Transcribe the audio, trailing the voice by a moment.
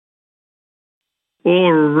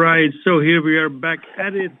All right, so here we are back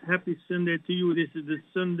at it. Happy Sunday to you. This is the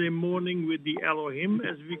Sunday morning with the Elohim,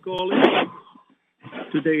 as we call it.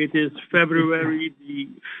 Today it is February the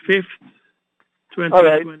 5th, All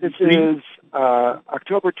right, this 2023. is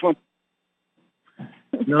October 20.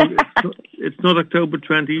 No, it's not October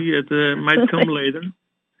 20. It might come later.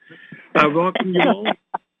 I welcome you all.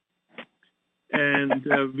 And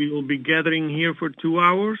we will be gathering here for 2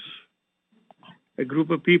 hours. A group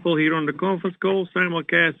of people here on the conference call,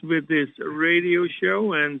 simulcast with this radio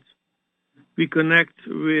show, and we connect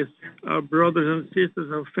with our brothers and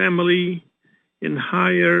sisters, our family in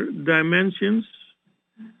higher dimensions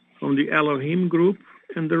from the Elohim group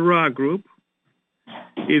and the Ra group.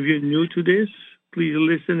 If you're new to this, please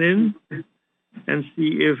listen in and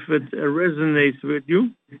see if it resonates with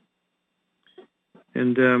you.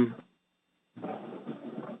 And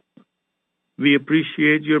we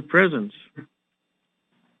appreciate your presence.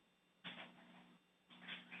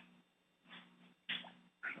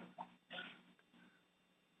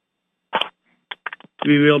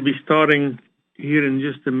 We will be starting here in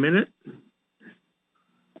just a minute.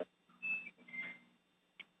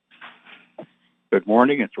 Good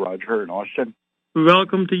morning. It's Roger in Austin.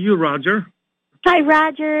 Welcome to you, Roger. Hi,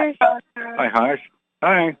 Roger. Hi, Harsh.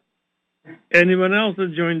 Hi. Anyone else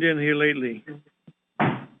that joined in here lately?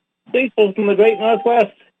 Cecil from the Great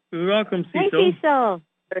Northwest. Welcome, Hey, Cecil. Cecil.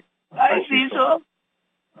 Hi, Cecil.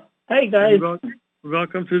 Hey, guys.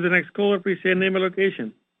 Welcome to the next caller. Please say name and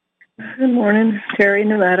location. Good morning, Terry,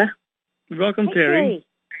 Nevada. Welcome, Hey, Terry.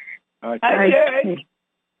 Hi. Hi, Terry.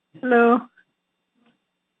 Hello.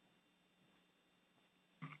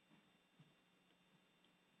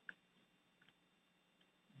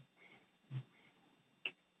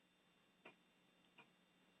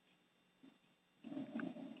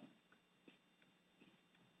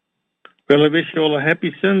 Well, I wish you all a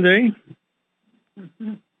happy Sunday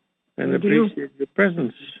and appreciate your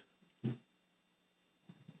presence.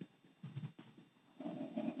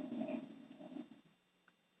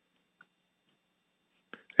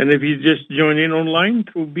 And if you just join in online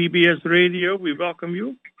through BBS Radio, we welcome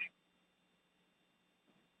you.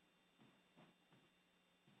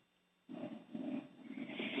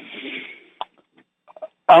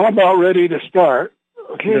 I'm about ready to start.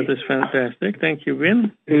 Okay. That is fantastic. Thank you,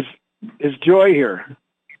 Win. Is Joy here?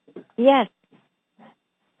 Yes.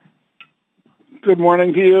 Good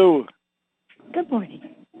morning to you. Good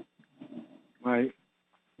morning. My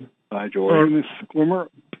Hi, Joy. name is Glimmer.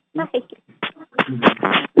 Hi.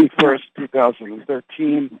 1st,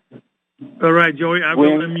 2013. All right, Joy, I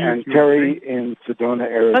will Wynn unmute and you. Terry Okay? in Sedona,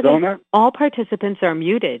 Arizona. All participants are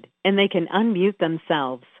muted, and they can unmute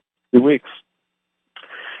themselves. 2 weeks.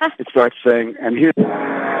 It starts saying, and here.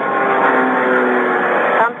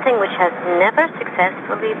 Something which has never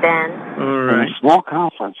successfully been. All In right. a small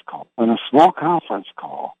conference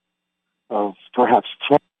call of perhaps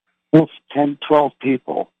 10, 12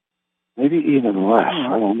 people, maybe even less,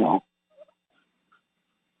 I don't know.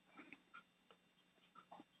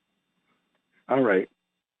 All right.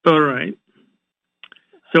 All right.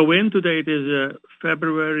 So when today it is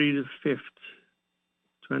February the 5th,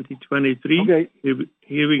 2023. Okay.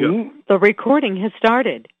 Here we go. Mhm. The recording has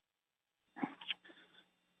started.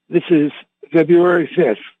 This is February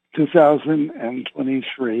 5th,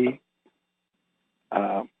 2023.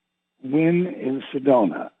 Wynn in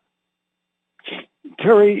Sedona.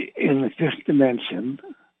 Terry in the fifth dimension.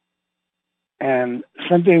 And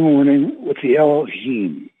Sunday morning with the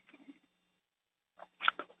Elohim.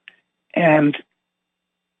 And,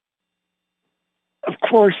 of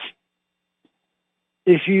course,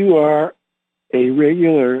 if you are a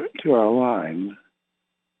regular to our line,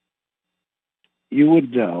 you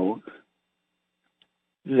would know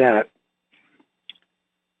that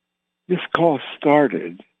this call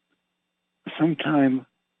started sometime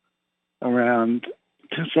around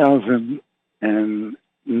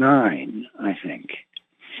 2009, I think.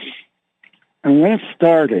 And when it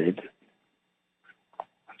started,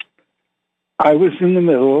 I was in the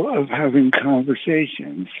middle of having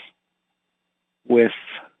conversations with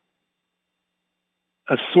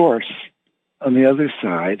a source on the other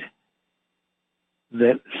side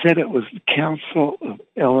that said it was the Council of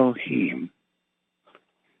Elohim.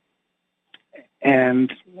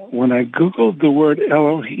 And when I Googled the word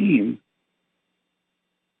Elohim,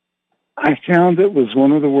 I found it was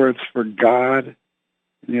one of the words for God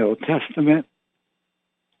in the Old Testament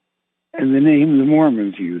and the name the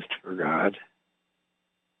Mormons used for God.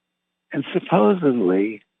 And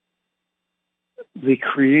supposedly the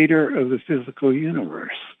creator of the physical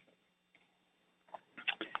universe.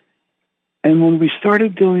 And when we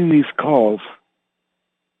started doing these calls,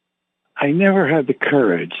 I never had the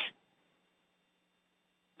courage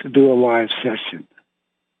to do a live session.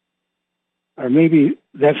 Or maybe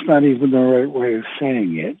that's not even the right way of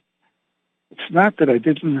saying it. It's not that I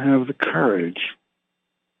didn't have the courage,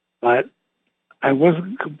 but I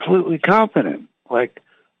wasn't completely confident. Like,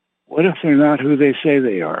 what if they're not who they say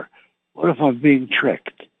they are? What if I'm being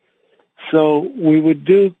tricked? So we would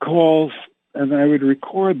do calls and I would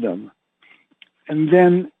record them. And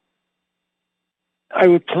then I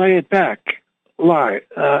would play it back live,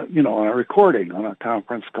 on a recording, on a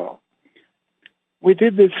conference call. We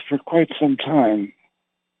did this for quite some time.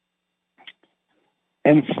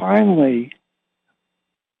 And finally,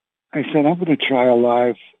 I said, I'm going to try a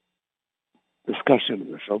live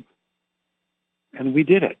discussion with them. And we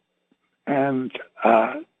did it. And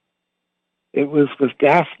it was with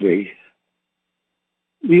Daphne.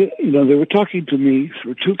 They were talking to me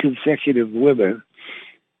through 2 consecutive women,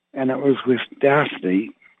 and it was with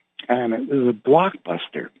Daphne, and it was a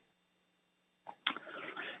blockbuster.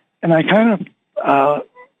 And I kind of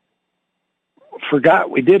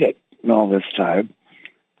forgot we did it all this time.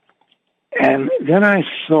 And then I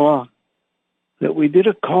saw that we did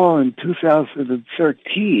a call in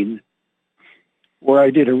 2013 where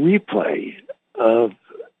I did a replay of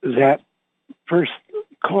that first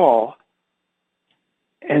call.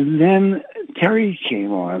 And then Terry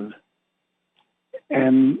came on,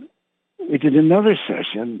 and we did another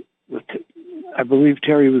session with, I believe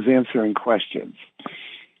Terry was answering questions.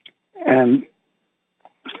 And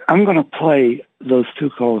I'm going to play those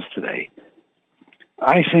 2 calls today.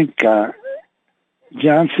 I think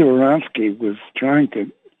John Siworonsky was trying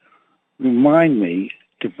to remind me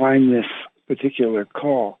to find this particular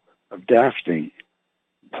call of Daphne,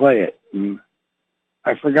 play it, and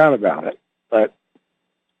I forgot about it, but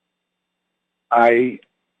I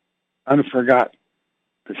unforgot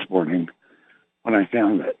this morning when I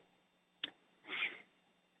found it.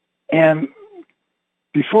 And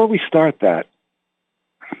before we start that,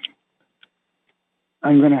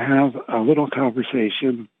 I'm going to have a little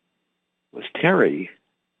conversation with Terry.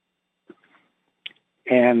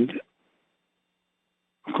 And,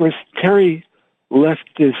 of course, Terry left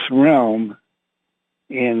this realm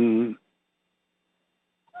in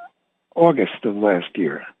August of last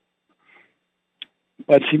year.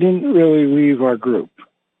 But she didn't really leave our group.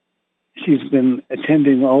 She's been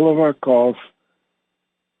attending all of our calls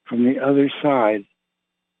from the other side,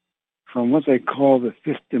 from what they call the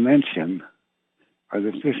 5th dimension, or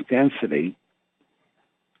the 5th density.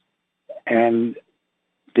 And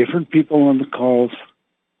different people on the calls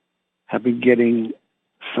have been getting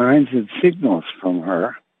signs and signals from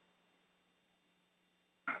her.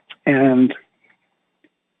 And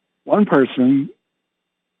one person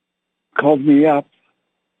called me up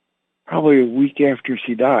probably a week after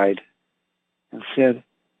she died and said,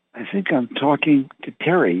 I think I'm talking to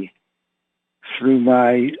Terry through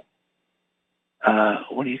my,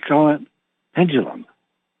 pendulum.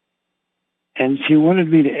 And she wanted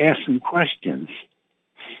me to ask some questions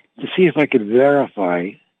to see if I could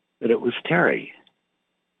verify that it was Terry.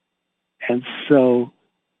 And so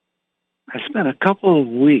I spent a couple of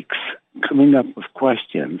weeks coming up with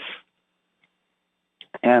questions.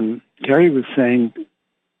 And Terry was saying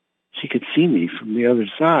she could see me from the other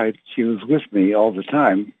side. She was with me all the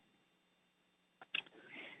time.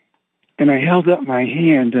 And I held up my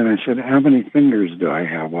hand and I said, how many fingers do I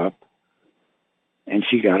have up? And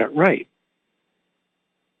she got it right.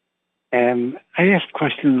 And I asked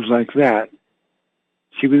questions like that.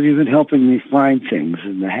 She was even helping me find things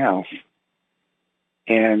in the house.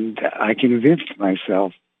 And I convinced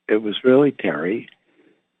myself it was really Terry.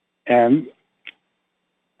 And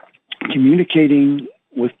communicating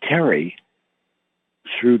with Terry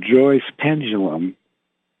through Joy's pendulum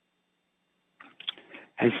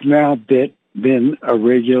has now been a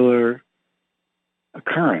regular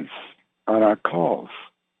occurrence on our calls.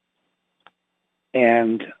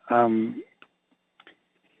 And,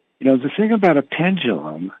 the thing about a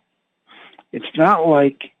pendulum, it's not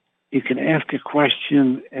like you can ask a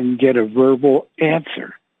question and get a verbal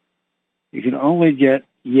answer. You can only get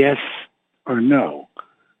yes or no.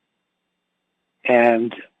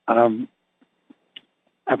 And I've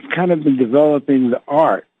kind of been developing the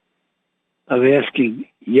art of asking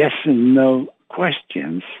yes and no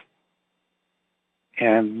questions.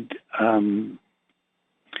 And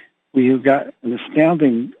we have got an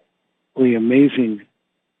astoundingly amazing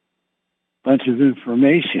bunch of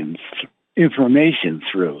information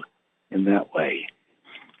through in that way.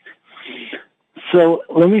 So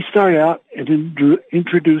let me start out and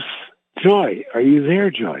introduce Joy. Are you there,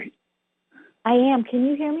 Joy? I am. Can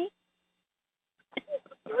you hear me?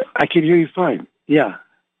 I can hear you fine. Yeah.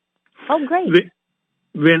 Oh, great.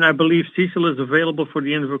 When I believe Cecil is available for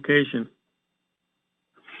the invocation.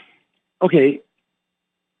 Okay.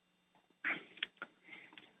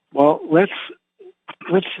 Well, let's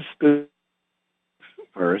just go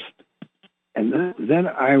first, and then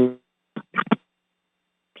I.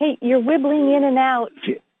 Okay, you're wibbling in and out.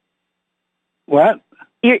 What?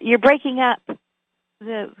 You're breaking up.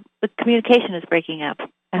 The communication is breaking up.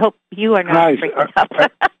 I hope you are not breaking up.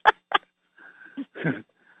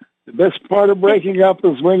 The best part of breaking up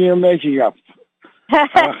is when you're making up.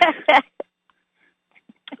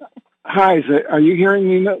 Hi, are you hearing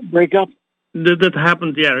me break up? That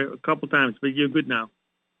happened, yeah, a couple times, but you're good now.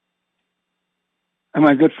 Am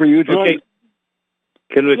I good for you, Joy? Okay.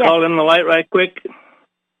 Can we call in the light right quick?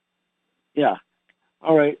 Yeah.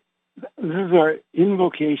 All right. This is our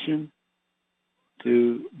invocation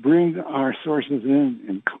to bring our sources in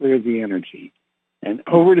and clear the energy. And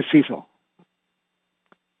over to Cecil.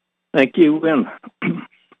 Thank you, Win.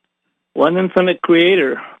 One infinite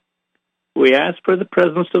creator, we ask for the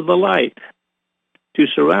presence of the light to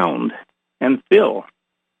surround and fill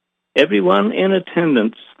everyone in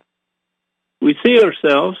attendance. We see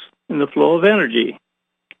ourselves in the flow of energy,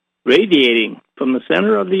 radiating from the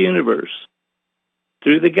center of the universe,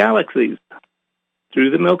 through the galaxies, through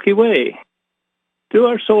the Milky Way, through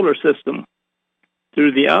our solar system,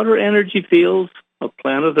 through the outer energy fields of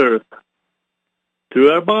planet Earth, through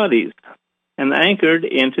our bodies, and anchored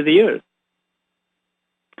into the Earth.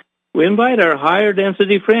 We invite our higher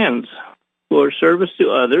density friends who are service to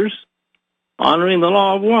others, honoring the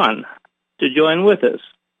law of one, to join with us.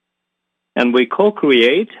 And we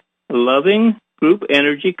co-create a loving group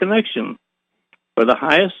energy connection for the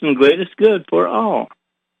highest and greatest good for all,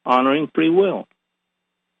 honoring free will.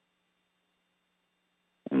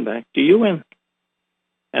 And back to you, Win.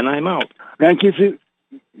 And I'm out. Thank you.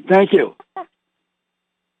 Thank you.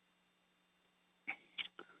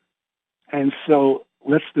 And so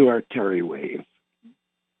let's do our Terry wave.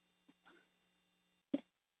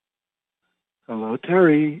 Hello,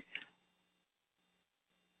 Terry.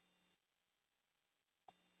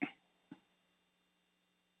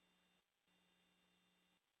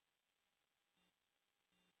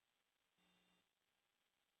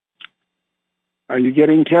 Are you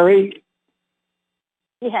getting Terry?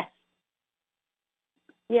 Yes.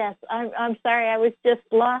 Yes, I'm sorry. I was just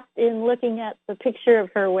lost in looking at the picture of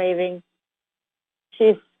her waving.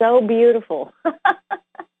 She's so beautiful.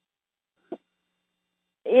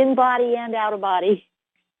 In body and out of body.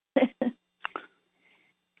 That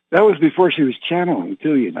was before she was channeling,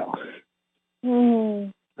 too, you know.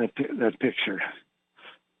 That picture.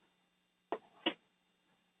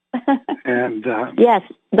 And yes,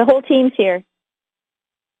 the whole team's here.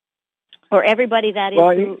 Or everybody that is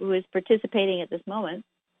who is participating at this moment.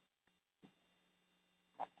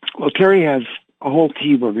 Well, Terry has a whole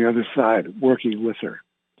team on the other side working with her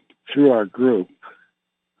through our group.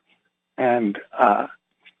 And,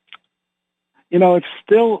 you know, it's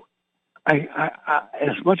still, I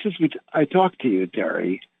as much as I talk to you,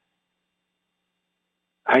 Terry,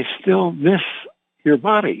 I still miss your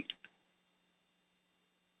body.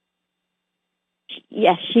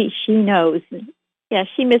 Yes, she knows. Yeah,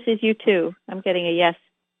 she misses you too. I'm getting a yes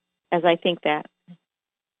as I think that.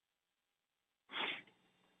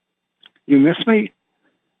 You miss me?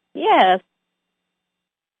 Yes.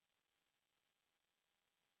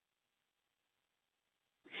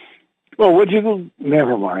 Well, would you go?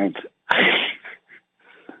 Never mind. I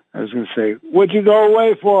was going to say, what'd you go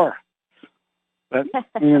away for? But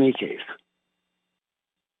in any case.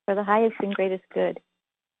 For the highest and greatest good.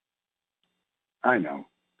 I know.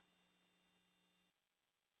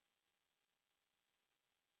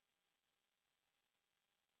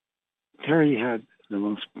 Terry had the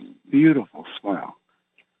most beautiful smile.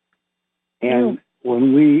 And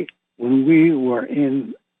when we were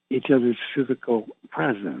in each other's physical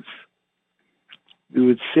presence, we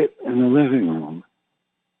would sit in the living room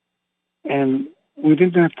and we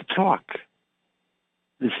didn't have to talk.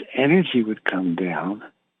 This energy would come down.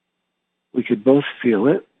 We could both feel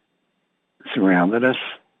it, surrounded us,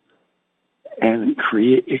 and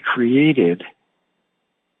it created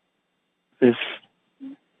this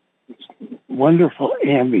wonderful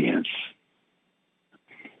ambience.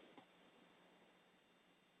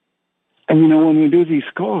 And you know, when we do these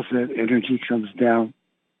calls, that energy comes down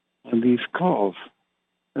on these calls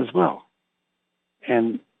as well.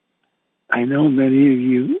 And I know many of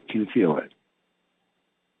you can feel it.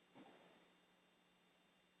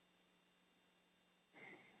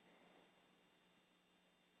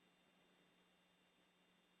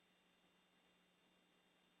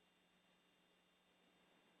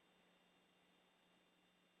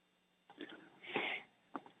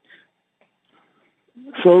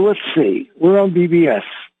 So let's see. We're on BBS.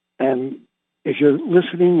 And if you're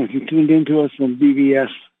listening, if you tuned into us on BBS,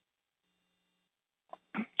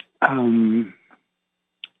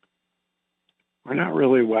 we're not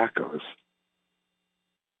really wackos.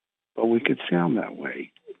 But we could sound that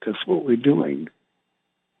way because what we're doing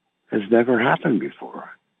has never happened before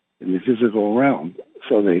in the physical realm.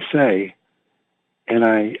 So they say, and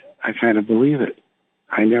I kind of believe it.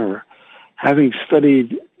 I never, having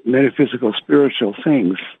studied metaphysical spiritual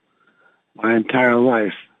things my entire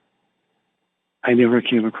life, I never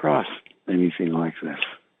came across anything like this.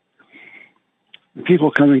 The people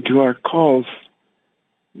coming to our calls,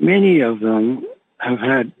 many of them have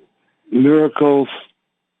had miracles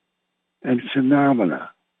and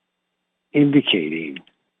phenomena indicating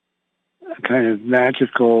a kind of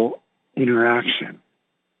magical interaction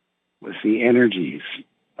with the energies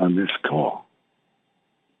on this call.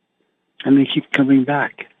 And they keep coming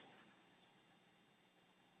back.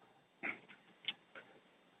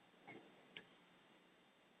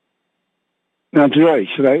 Now, Joy,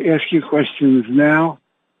 should I ask you questions now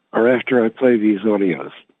or after I play these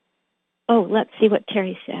audios? Oh, let's see what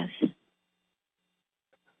Terry says.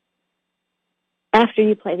 After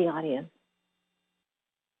you play the audio.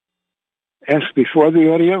 Ask before the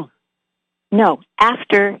audio? No,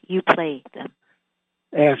 after you play them.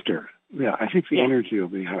 After. Yeah, I think the energy will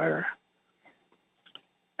be higher.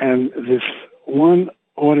 And this one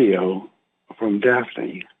audio from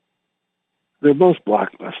Daphne, they're both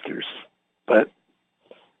blockbusters, but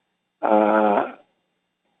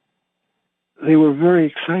they were very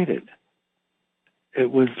excited. It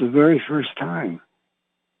was the very first time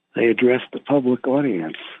they addressed the public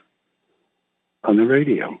audience on the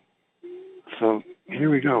radio. So here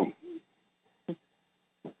we go.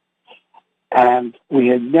 And we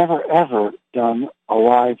had never, ever done a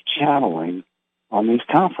live channeling on these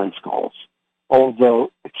conference calls.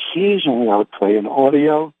 Although occasionally I would play an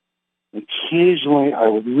audio, occasionally I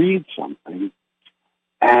would read something,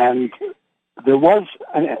 and there was,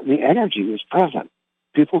 the energy was present.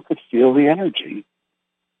 People could feel the energy.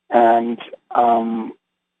 And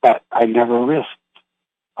but I never risked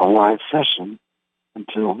a live session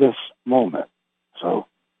until this moment. So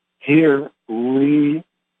here wait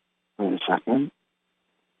a second.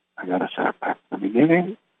 I got to start back to the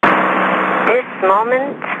beginning. This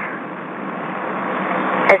moment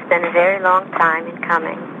has been a very long time in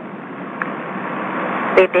coming.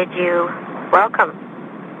 We bid you welcome.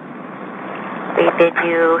 We bid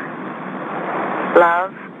you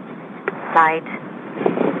love, light,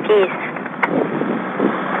 peace,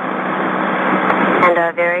 and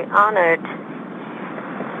are very honored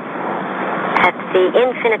at the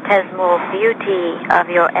infinitesimal beauty of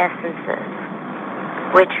your essences,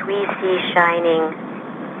 which we see shining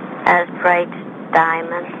as bright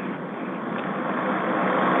diamonds.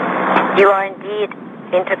 You are indeed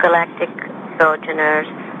intergalactic sojourners.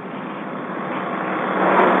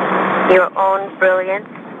 Your own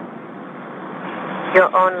brilliance,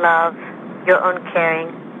 your own love, your own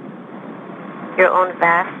caring, your own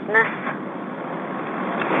vastness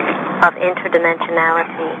of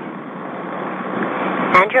interdimensionality,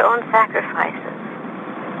 and your own sacrifices,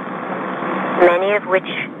 many of which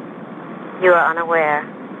you are unaware.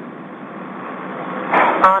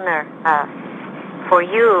 Honor us, for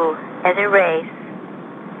you as a race,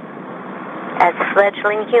 as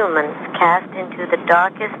fledgling humans cast into the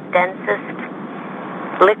darkest, densest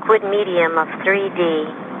liquid medium of 3D,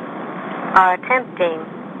 are attempting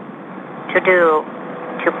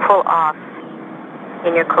to pull off,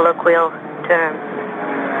 in your colloquial terms,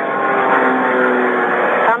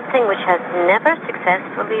 something which has never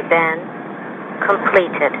successfully been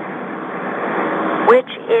completed, which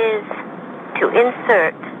is to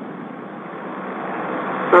insert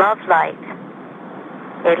love light,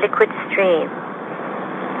 a liquid stream.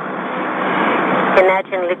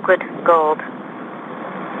 Imagine liquid gold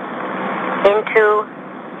into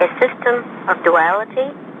a system of duality,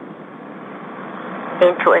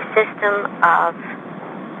 into a system of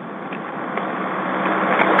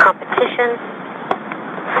competition,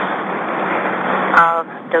 of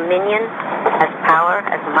dominion, as power,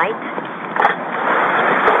 as might,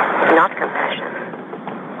 not compassion.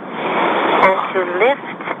 And to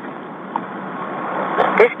lift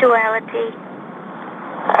this duality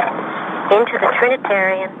into the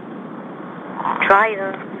Trinitarian,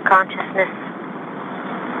 triune consciousness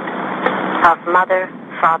of Mother,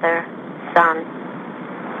 Father, Son,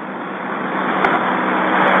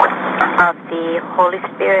 of the Holy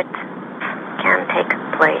Spirit can take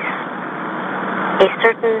place. A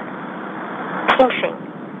certain pinching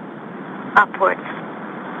upwards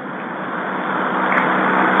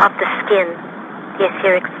of the skin, the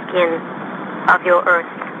etheric skin of your earth,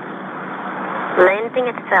 lending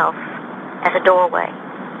itself as a doorway,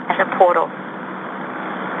 as a portal,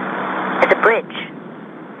 as a bridge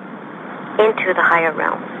into the higher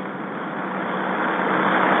realms.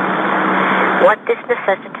 What this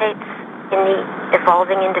necessitates in the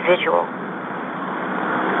evolving individual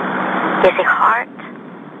is a heart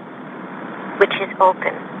which is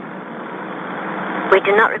open. We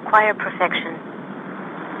do not require perfection,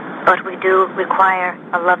 but we do require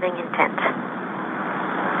a loving intent.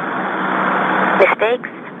 Mistakes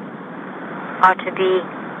are to be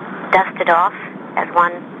dusted off as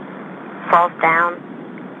one falls down,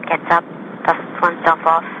 gets up, dusts oneself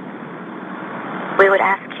off. We would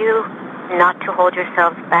ask you not to hold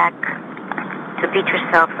yourselves back, to beat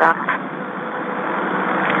yourselves up,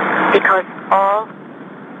 because all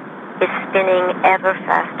is spinning ever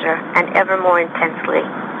faster and ever more intensely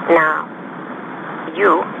now.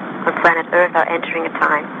 You, on planet Earth, are entering a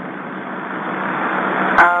time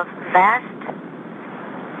of vast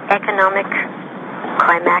economic,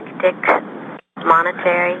 climactic,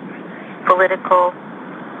 monetary, political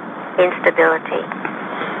instability.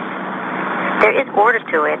 There is order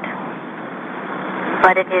to it,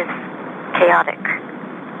 but it is chaotic.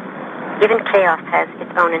 Even chaos has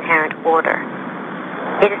its own inherent order.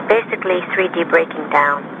 It is basically 3D breaking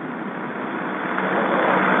down.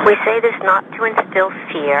 We say this not to instill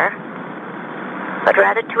fear, but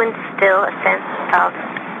rather to instill a sense of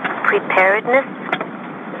preparedness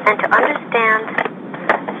and to understand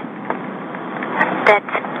that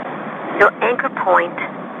your anchor point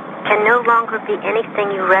can no longer be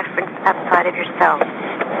anything you reference outside of yourself.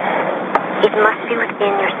 It must be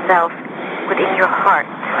within yourself, within your heart.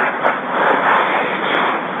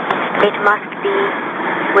 It must be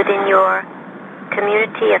within your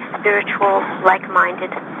community of spiritual,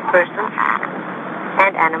 like-minded persons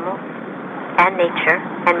and animals and nature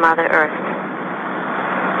and Mother Earth.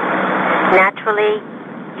 Naturally,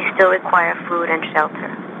 you still require food and shelter.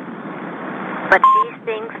 But these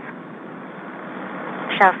things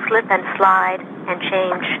shall slip and slide and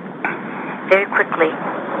change very quickly.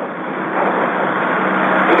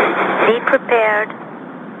 Be prepared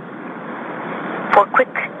for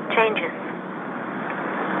quick changes.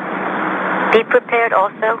 Be prepared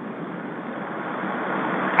also,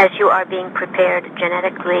 as you are being prepared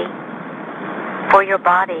genetically, for your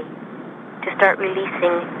body to start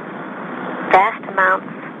releasing vast amounts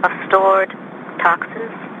of stored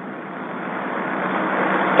toxins,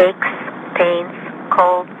 aches, pains,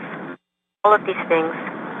 colds, all of these things.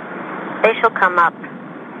 They shall come up.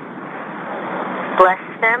 Bless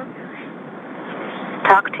them.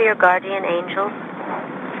 Talk to your guardian angels.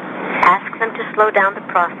 Ask them to slow down the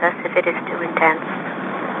process if it is too intense.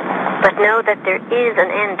 But know that there is an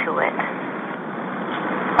end to it.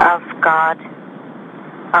 Of God,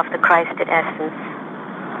 of the Christed essence.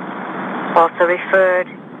 Also referred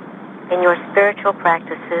in your spiritual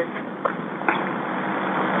practices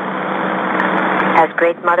as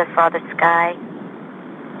Great Mother, Father Sky,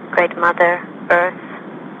 Great Mother Earth,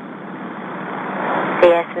 the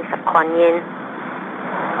essence of Kuan Yin,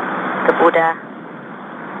 the Buddha.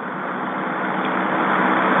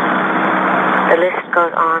 The list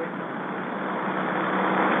goes on.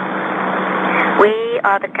 We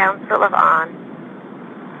are the Council of On.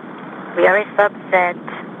 We are a subset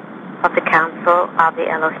of the Council of the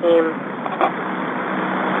Elohim.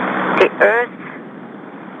 The Earth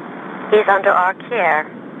is under our care,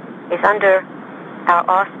 is under our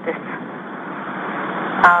auspice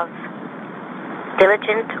of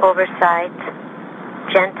diligent oversight,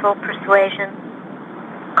 gentle persuasion,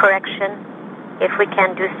 correction, if we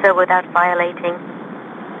can do so without violating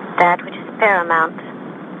that which is paramount,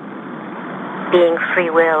 being free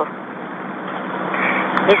will.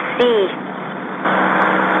 You see,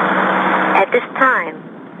 at this time,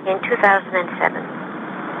 in 2007,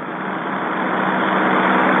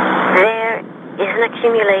 there is an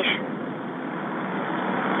accumulation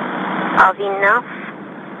of enough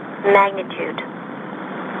magnitude,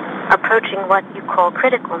 approaching what you call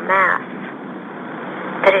critical mass,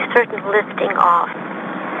 that a certain lifting off,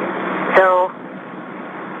 though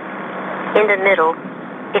in the middle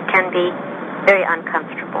it can be very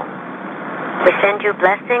uncomfortable. We send you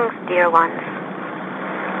blessings, dear ones.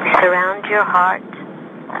 We surround your heart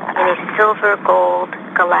in a silver gold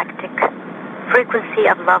galactic frequency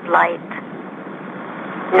of love light.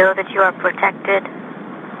 Know that you are protected,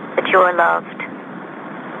 that you are loved,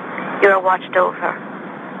 you are watched over.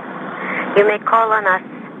 You may call on us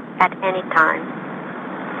at any time,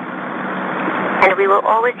 and we will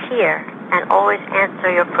always hear and always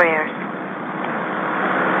answer your prayers.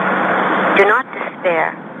 Do not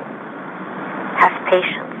despair. Have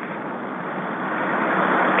patience.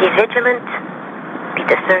 Be vigilant, be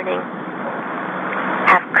discerning,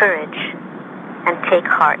 have courage, and take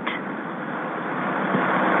heart.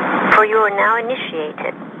 For you are now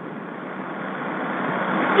initiated.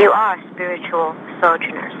 You are spiritual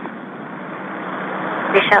sojourners.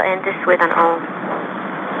 We shall end this with an Om.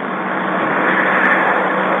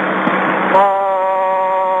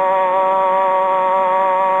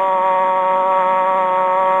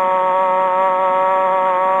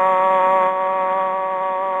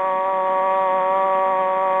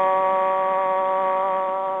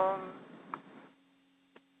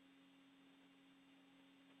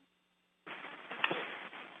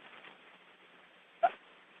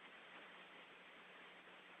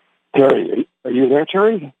 Terry, are you there,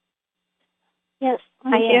 Terry? Yes,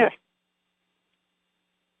 I'm here.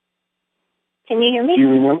 Can you hear me? Do you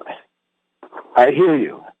remember? I hear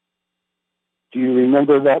you. Do you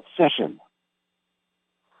remember that session?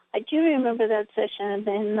 I do remember that session,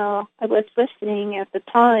 and I was listening at the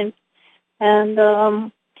time. And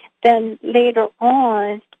then later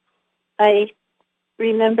on, I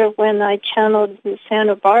remember when I channeled in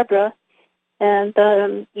Santa Barbara, and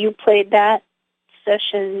you played that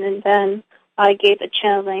session, and then I gave a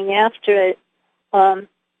channeling after it.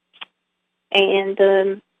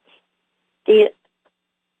 The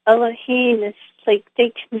Elohim is like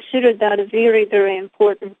they consider that a very, very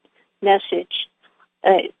important message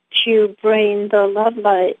to bring the love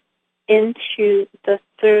light into the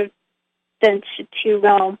third density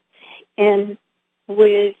realm, and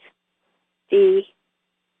with the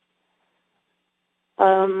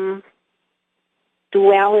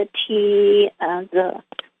duality and the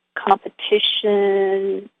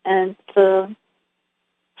competition and the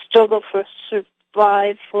struggle for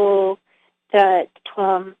survival that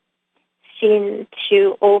seem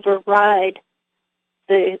to override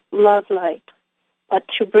the love light,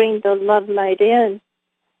 to bring the love light in.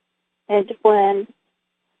 And when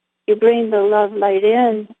you bring the love light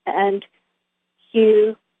in and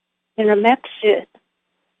you intermix it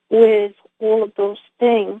with all of those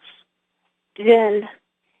things, then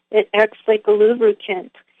it acts like a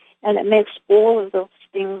lubricant, and it makes all of those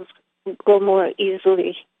things go more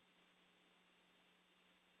easily.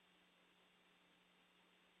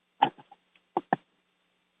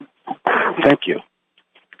 Thank you.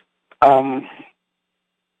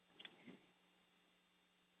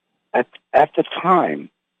 At the time,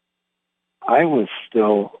 I was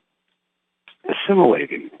still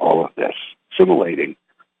assimilating all of this, assimilating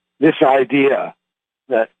this idea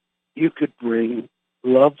that you could bring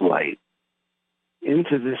love light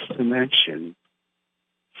into this dimension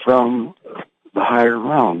from the higher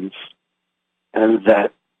realms, and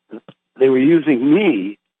that they were using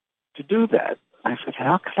me to do that. I said,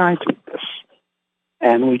 how can I do this?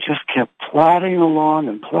 And we just kept plodding along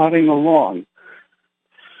and plodding along.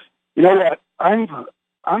 You know what? I'm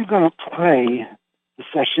going to play the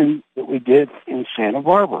session that we did in Santa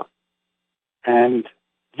Barbara. And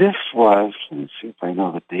this was, let me see if I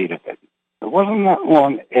know the date of it. It wasn't that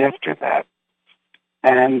long after that.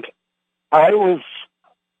 And I was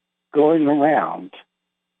going around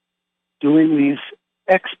doing these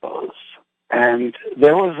expos. And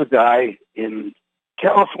there was a guy in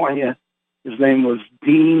California, his name was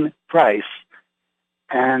Dean Price,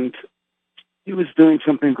 and he was doing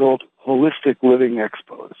something called Holistic Living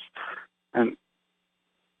Expos. And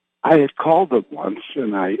I had called him once,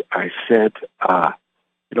 and I said, I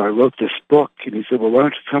wrote this book. And he said, well, why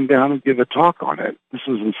don't you come down and give a talk on it? This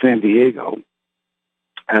was in San Diego.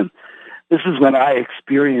 And this is when I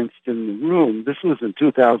experienced in the room, this was in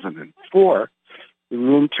 2004, the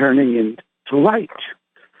room turning into light.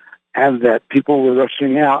 And that people were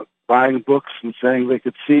rushing out, buying books and saying they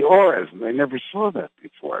could see auras, and they never saw that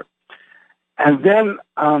before. And then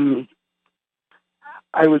I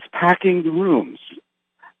was packing the rooms,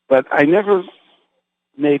 but I never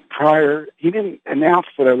made prior, he didn't announce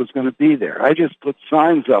that I was going to be there. I just put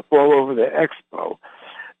signs up all over the expo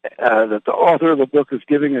that the author of the book is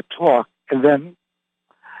giving a talk, and then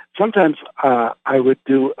sometimes I would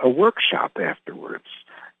do a workshop afterwards.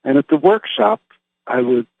 And at the workshop, I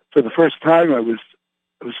would, for the first time, I was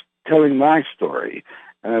telling my story,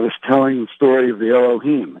 and I was telling the story of the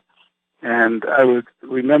Elohim. And I would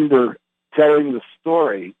remember telling the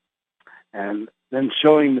story and then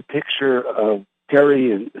showing the picture of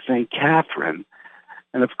Terry and St. Catherine.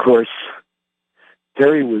 And, of course,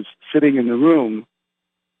 Terry was sitting in the room,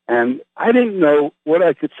 and I didn't know what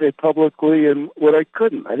I could say publicly and what I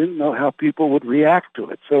couldn't. I didn't know how people would react to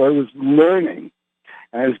it. So I was learning,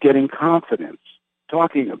 and I was getting confidence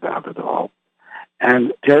talking about it all.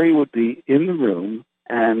 And Terry would be in the room,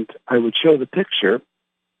 and I would show the picture,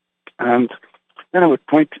 and then I would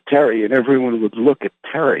point to Terry, and everyone would look at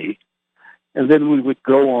Terry, and then we would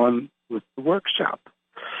go on with the workshop.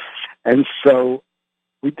 And so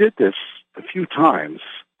we did this a few times,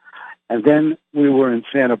 and then we were in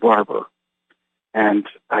Santa Barbara, and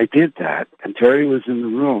I did that, and Terry was in the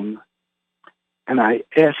room, and I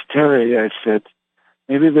asked Terry, I said,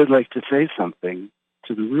 maybe they'd like to say something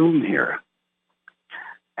to the room here.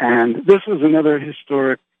 And this was another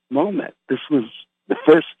historic moment. This was the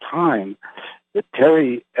first time that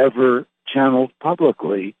Terry ever channeled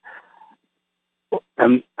publicly,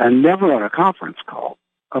 and never on a conference call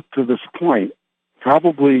up to this point,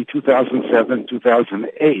 probably 2007,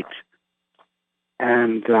 2008.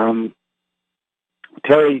 And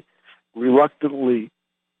Terry reluctantly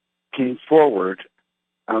came forward.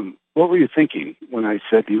 What were you thinking when I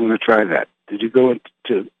said, do you want to try that? Did you go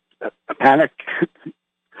into a panic?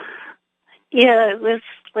 Yeah, it was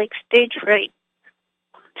like stage fright.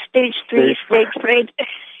 Stage 3, stage fright.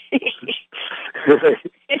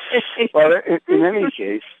 Well, in any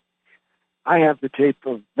case, I have the tape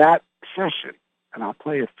of that session, and I'll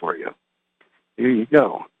play it for you. Here you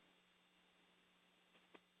go.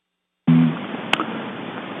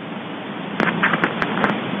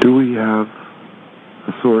 Do we have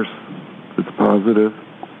a source that's positive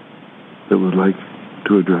that would like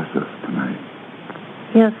to address us tonight?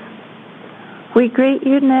 Yes. We greet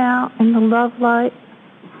you now in the love light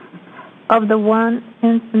of the one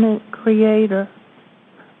infinite Creator.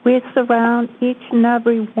 We surround each and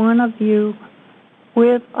every one of you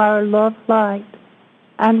with our love light,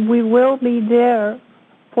 and we will be there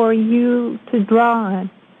for you to draw on.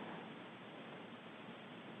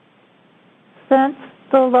 Sense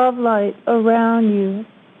the love light around you.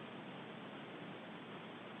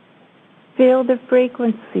 Feel the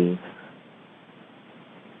frequencies.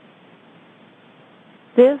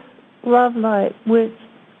 This love light, which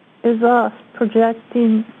is us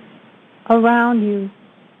projecting around you,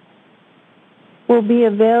 will be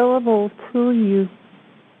available to you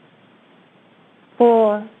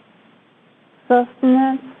for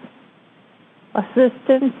sustenance,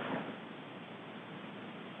 assistance,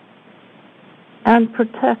 and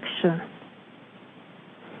protection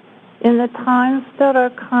in the times that are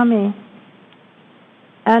coming,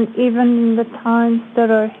 and even in the times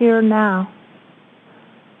that are here now.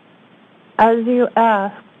 As you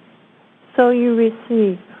ask, so you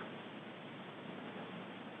receive.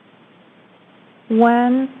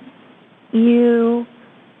 When you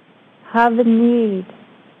have a need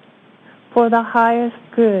for the highest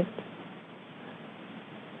good,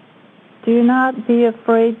 do not be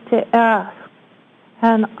afraid to ask,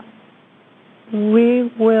 and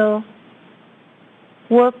we will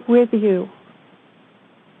work with you.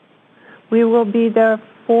 We will be there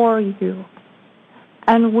for you.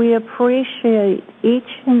 And we appreciate each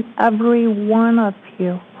and every one of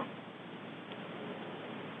you.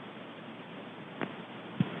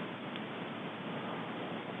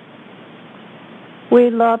 We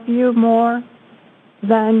love you more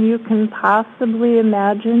than you can possibly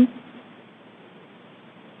imagine.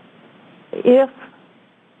 If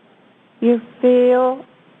you feel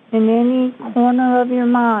in any corner of your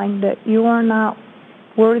mind that you are not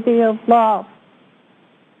worthy of love,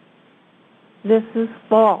 this is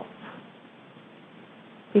false,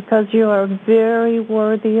 because you are very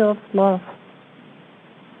worthy of love,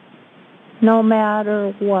 no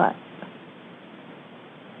matter what.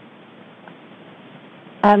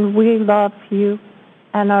 And we love you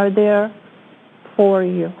and are there for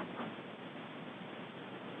you.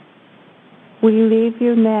 We leave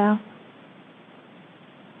you now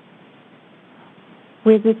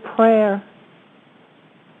with a prayer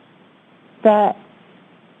that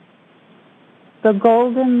the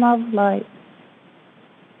golden love light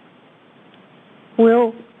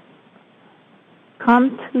will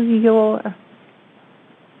come to your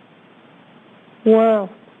world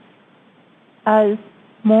as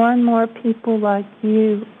more and more people like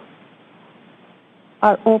you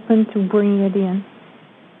are open to bring it in.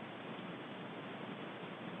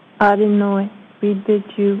 Adonai, we bid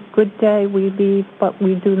you good day. We leave, but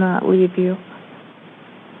we do not leave you.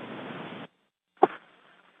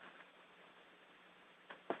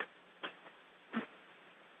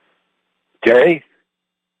 Terry?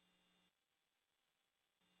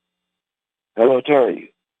 Hello,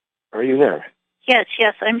 Terry. Are you there? Yes,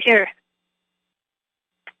 I'm here.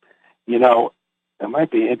 You know, it might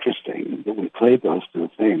be interesting that we played those two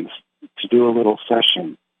things to do a little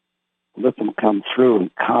session, let them come through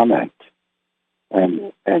and comment,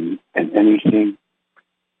 and anything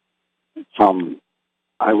from,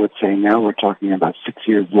 I would say now we're talking about 6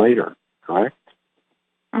 years later, correct?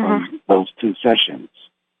 from those two sessions.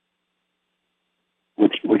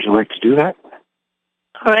 Would you like to do that?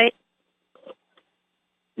 All right.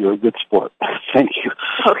 You're a good sport. Thank you.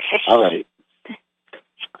 Okay. All right.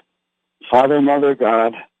 Father, Mother,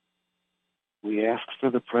 God, we ask for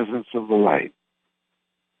the presence of the light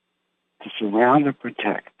to surround and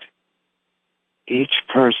protect each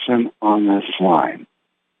person on this line,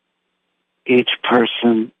 each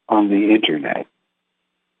person on the internet,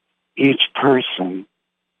 each person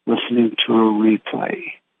listening to a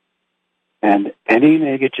replay, and any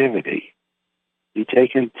negativity be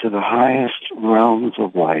taken to the highest realms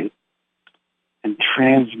of light and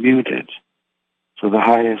transmuted for the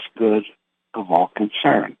highest good of all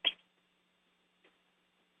concerned.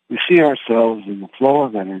 We see ourselves in the flow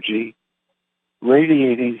of energy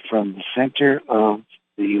radiating from the center of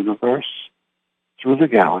the universe, through the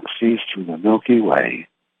galaxies, through the Milky Way,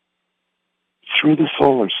 through the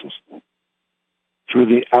solar system, through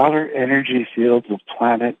the outer energy fields of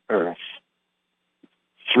planet Earth,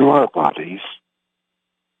 through our bodies,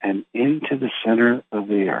 and into the center of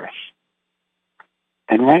the Earth.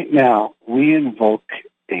 And right now, we invoke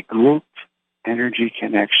a group energy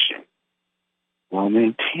connection while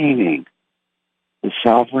maintaining the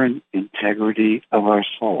sovereign integrity of our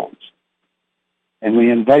souls. And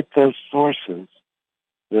we invite those sources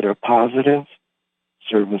that are positive,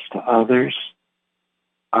 service to others,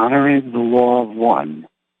 honoring the law of one,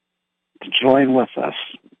 to join with us.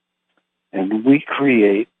 And we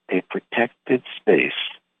create a protected space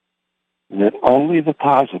that only the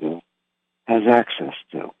positive has access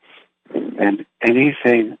to. And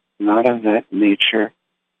anything not of that nature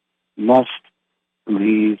must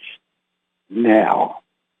leave now.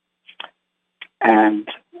 And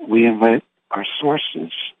we invite our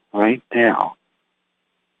sources right now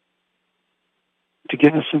to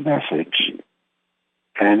give us a message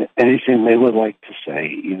and anything they would like to say,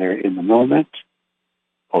 either in the moment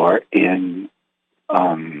or in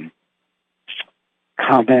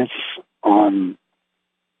comments on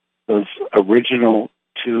those original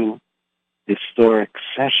two historic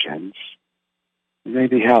sessions,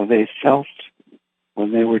 maybe how they felt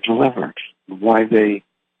when they were delivered, why they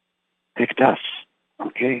picked us.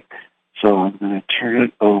 Okay? So I'm going to turn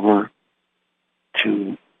it over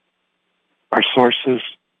to our sources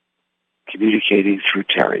communicating through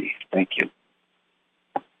Terry. Thank you.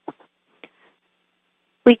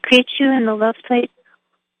 We greet you in the love light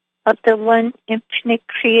of the one infinite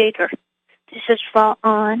creator. This is raw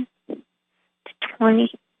on the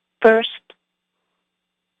 21st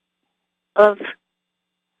of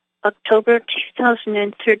October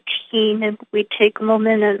 2013, and we take a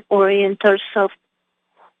moment and orient ourselves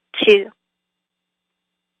to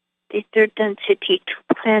the third density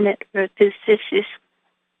to planet Earth. This is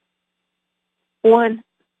one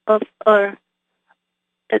of our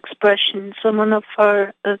expressions, one of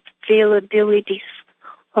our availabilities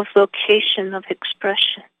of location of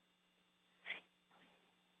expression.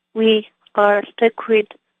 We are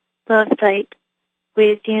liquid love light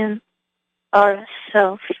within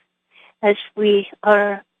ourselves, as we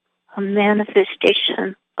are a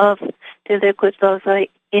manifestation of the liquid love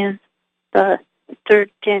light in the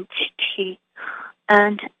third density.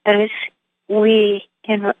 And as we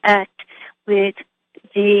interact with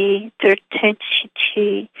the third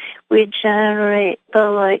density, we generate the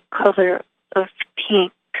light color of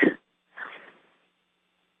pink.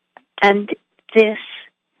 And this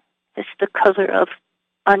is the color of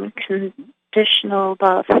unconditional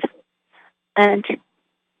love. And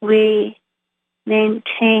we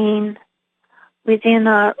maintain within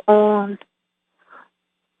our own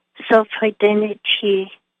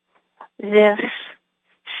self-identity this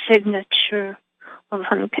signature of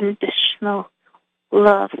unconditional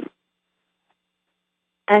love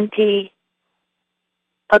and the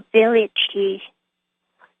ability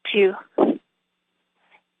to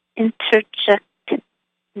interject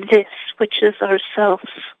this, which is ourselves,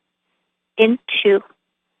 into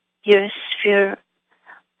your sphere,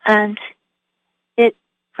 and it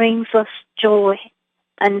brings us joy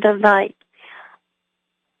and delight.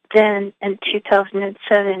 Then in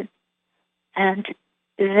 2007, and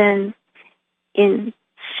then in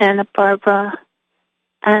Santa Barbara,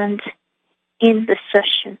 and in the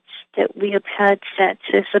sessions that we have had set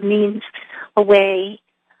as a means, a way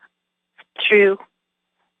through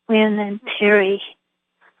Wynn and Terry,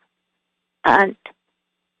 and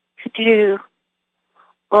through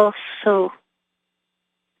also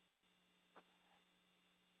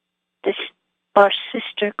our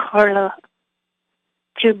sister Carla,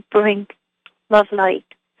 to bring love light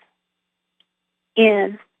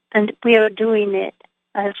in. And we are doing it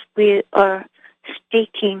as we are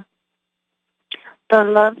speaking the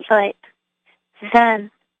love light then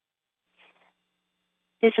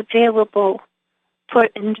is available for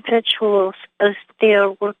individuals as they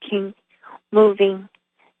are working, moving,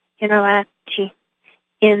 interacting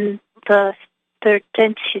in the third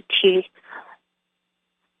density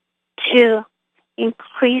to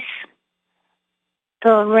increase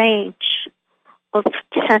the range of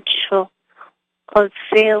potential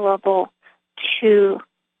available to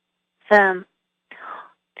them.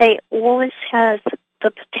 They always have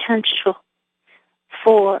the potential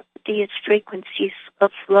for these frequencies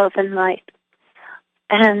of love and light.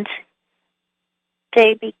 And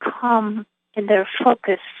they become, in their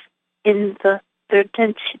focus in the third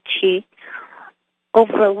density,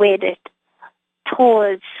 overweighted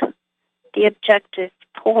towards the objective,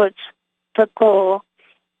 towards the goal,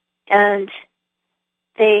 and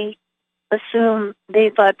they assume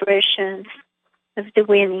the vibrations of the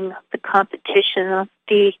winning, of the competition, of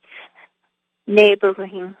the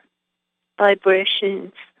neighboring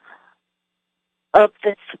vibrations of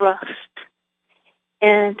the thrust.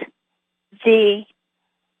 And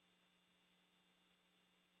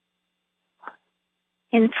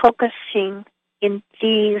in focusing in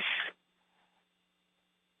these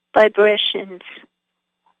vibrations,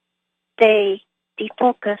 they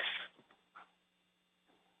defocus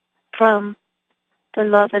from the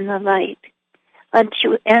love and the light. And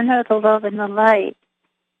to enter the love and the light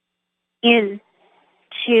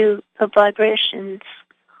into the vibrations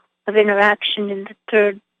of interaction in the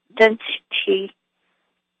third density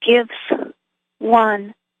gives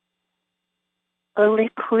one a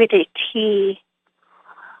liquidity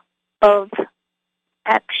of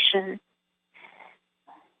action,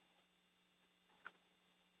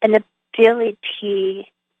 an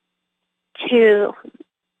ability to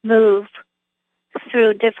move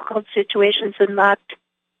through difficult situations and locked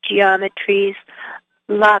geometries,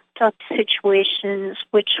 locked up situations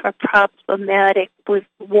which are problematic with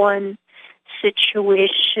one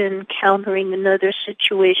situation countering another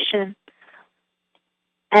situation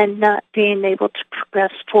and not being able to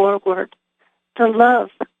progress forward. The love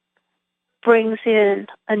brings in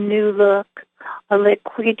a new look, a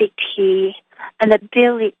liquidity, an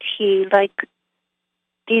ability like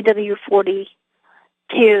DW40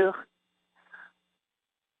 to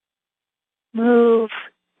move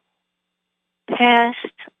past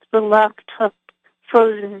the locked up,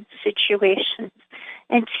 frozen situations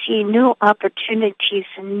and see new opportunities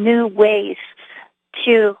and new ways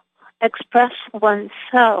to express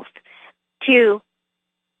oneself, to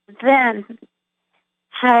then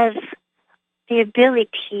have the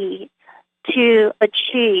ability to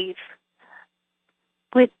achieve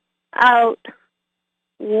without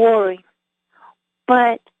worry,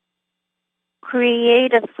 but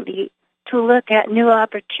creatively to look at new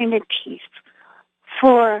opportunities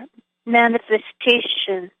for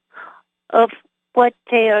manifestation of what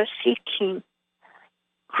they are seeking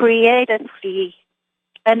creatively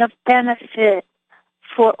and of benefit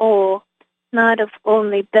for all, not of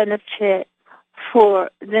only benefit for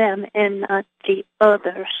them and not the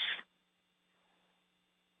others.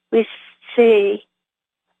 We see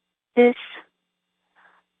this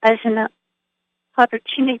as an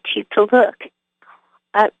opportunity to look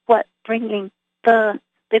at what bringing the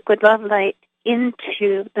liquid love light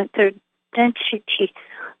into the third density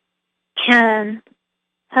can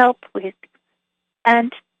help with.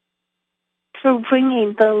 And through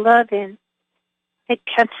bringing the love in, it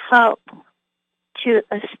can help to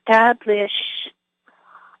establish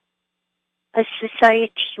a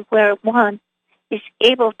society where one is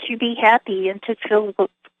able to be happy and to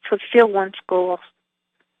fulfill one's goals.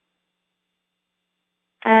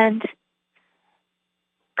 And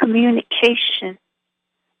communication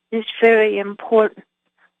is very important.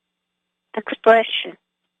 Expression.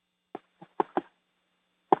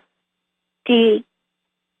 The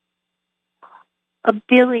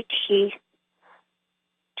ability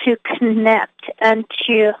to connect and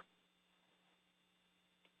to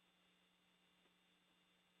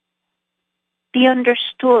be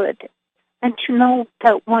understood and to know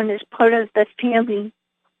that one is part of the family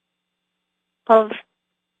of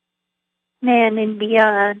man and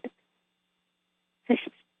beyond, this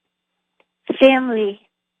family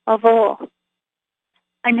of all.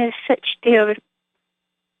 And as such, they are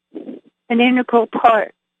an integral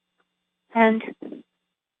part. And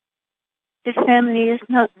the family is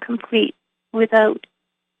not complete without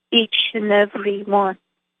each and every one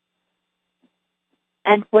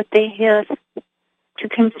and what they have to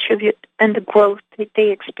contribute and the growth that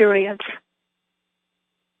they experience.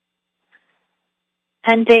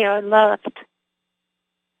 And they are loved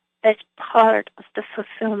as part of the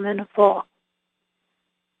fulfillment of all.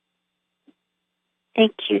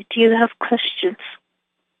 Thank you. Do you have questions?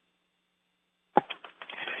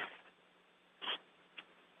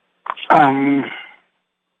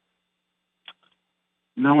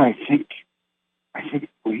 No, I think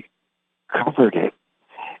we covered it.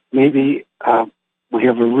 Maybe we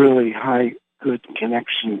have a really high, good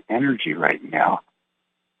connection energy right now.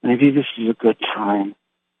 Maybe this is a good time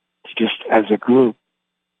to just, as a group,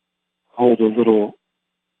 hold a little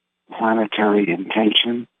planetary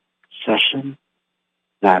intention session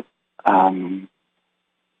that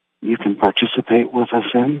you can participate with us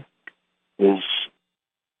in.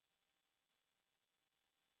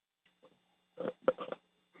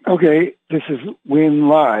 Okay, this is Win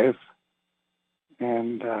Live,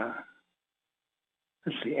 and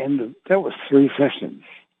that's the end of, that was 3 sessions.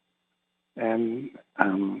 And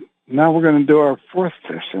now we're going to do our 4th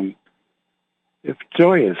session. If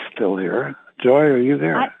Joy is still here. Joy, are you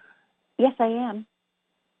there? Yes, I am.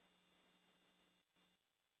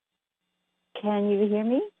 Can you hear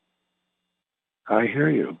me? I hear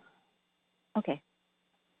you. Okay.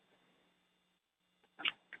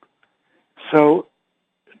 So,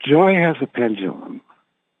 Joy has a pendulum,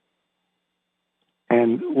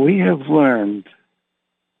 and we have learned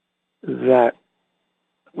that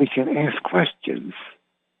we can ask questions,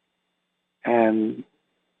 and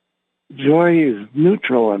Joy is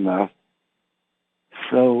neutral enough,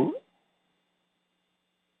 so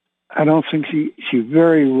I don't think she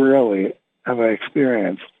very rarely have I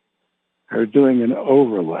experienced her doing an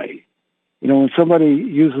overlay. You know, when somebody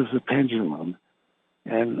uses a pendulum,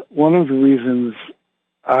 and one of the reasons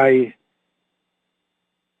I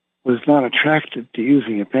was not attracted to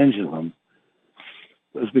using a pendulum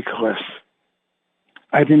was because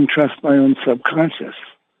I didn't trust my own subconscious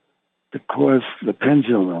to cause the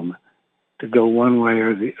pendulum to go one way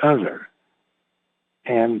or the other.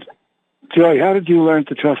 And Joy, how did you learn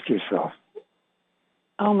to trust yourself?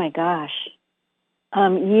 Oh my gosh.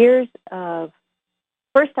 Years of,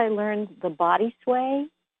 first I learned the body sway,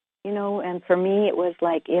 you know, and for me it was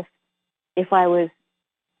like if I was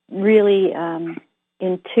really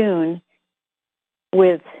in tune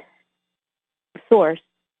with source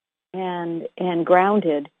and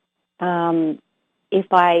grounded,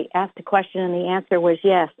 if I asked a question and the answer was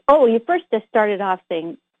yes. Oh, you first just started off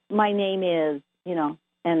saying, my name is, you know,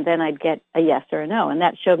 and then I'd get a yes or a no. And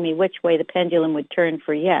that showed me which way the pendulum would turn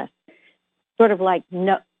for yes. Sort of like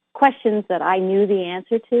no questions that I knew the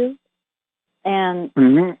answer to. And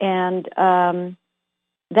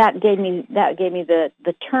that gave me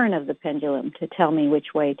the turn of the pendulum to tell me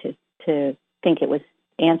which way to think it was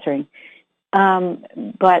answering.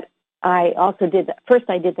 But I also did that. First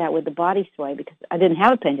I did that with the body sway because I didn't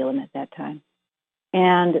have a pendulum at that time.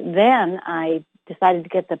 And then I decided to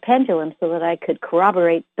get the pendulum so that I could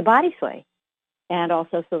corroborate the body sway and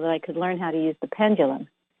also so that I could learn how to use the pendulum.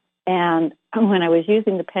 And when I was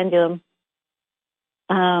using the pendulum,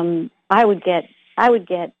 I would get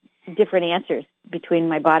different answers between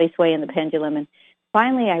my body sway and the pendulum. And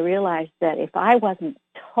finally I realized that if I wasn't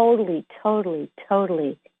totally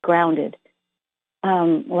grounded,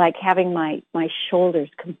 like having my shoulders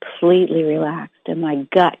completely relaxed and my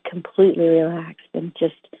gut completely relaxed, and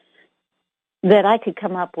just that I could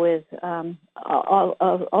come up with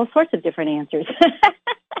all sorts of different answers.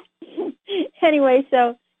 Anyway,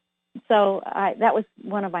 so that was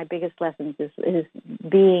one of my biggest lessons is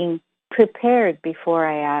being prepared before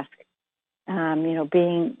I ask. You know,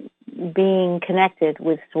 being connected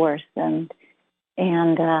with source and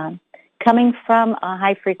coming from a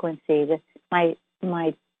high frequency.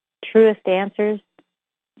 My truest answers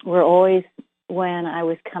were always when I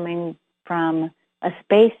was coming from a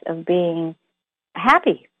space of being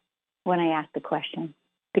happy when I asked the question.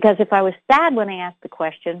 Because if I was sad when I asked the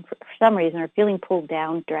question for some reason, or feeling pulled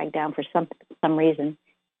down, dragged down for some reason,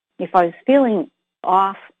 if I was feeling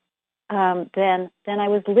off, then I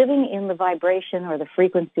was living in the vibration or the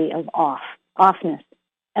frequency of offness,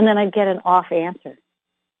 and then I'd get an off answer.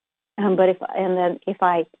 But if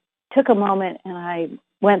I took a moment and I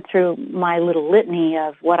went through my little litany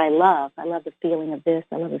of what I love the feeling of this,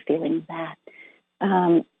 I love the feeling of that,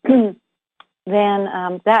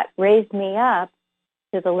 then that raised me up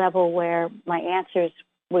to the level where my answers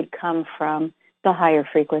would come from the higher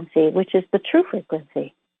frequency, which is the true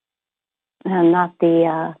frequency, and not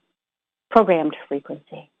the programmed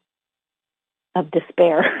frequency of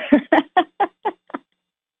despair.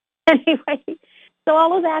 Anyway, so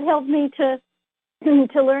all of that helped me to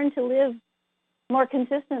learn to live more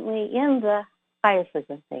consistently in the higher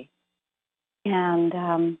frequency.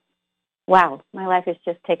 And wow, my life has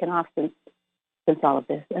just taken off since all of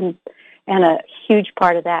this. And a huge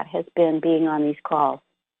part of that has been being on these calls.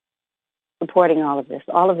 supporting all of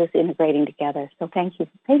this integrating together. So thank you.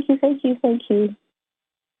 Thank you, thank you, thank you.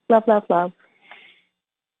 Love, love, love.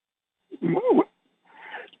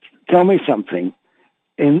 Tell me something.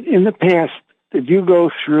 In the past, did you go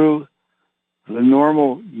through the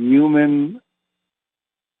normal human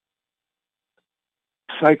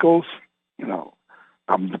cycles? You know,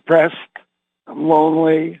 I'm depressed, I'm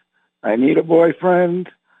lonely, I need a boyfriend,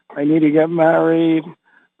 I need to get married.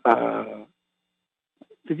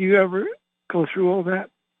 Did you ever go through all that?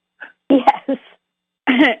 Yes.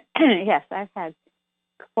 Yes, I've had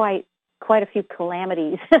quite a few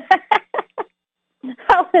calamities. And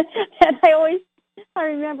I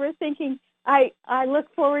remember thinking, I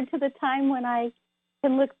look forward to the time when I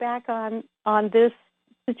can look back on this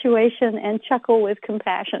situation and chuckle with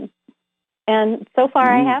compassion. And so far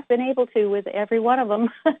I have been able to with every one of them.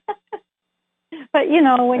 But, you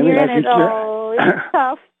know, when you're in it, it's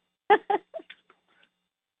tough.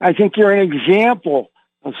 I think you're an example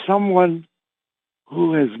of someone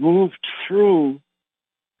who has moved through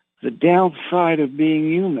the downside of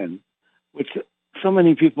being human, which so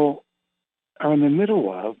many people are in the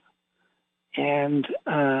middle of, and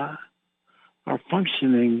are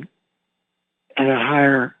functioning at a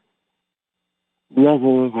higher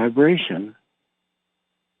level of vibration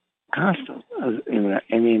constantly.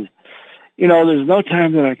 I mean, you know, there's no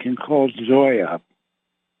time that I can call joy up,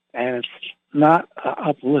 and it's not an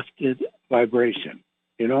uplifted vibration,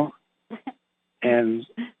 you know, and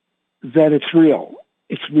that it's real.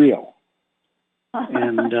 It's real.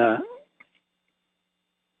 And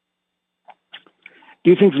do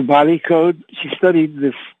you think the body code, she studied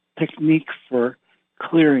this technique for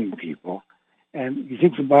clearing people, and you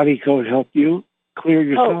think the body code helped you clear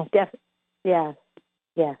yourself? Oh, definitely. Yes,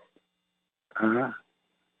 yes.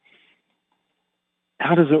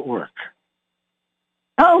 How does it work?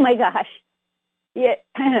 Oh, my gosh. Yeah.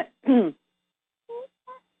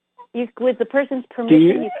 With the person's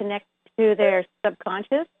permission, you connect to their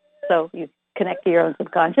subconscious. So you connect to your own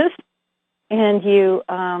subconscious, and you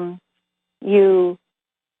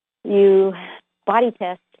body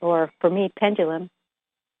test, or for me, pendulum,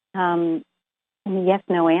 yes,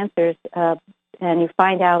 no answers, and you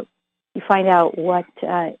find out what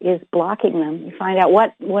is blocking them. You find out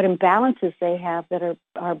what imbalances they have that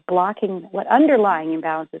are blocking, what underlying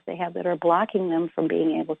imbalances they have that are blocking them from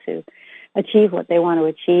being able to achieve what they want to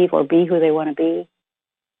achieve or be who they want to be.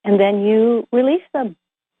 And then you release them.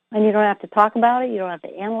 And you don't have to talk about it. You don't have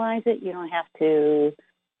to analyze it. You don't have to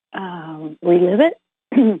relive it.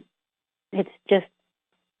 It's just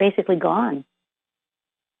basically gone.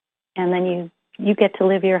 And then you get to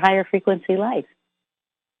live your higher frequency life.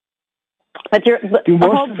 But your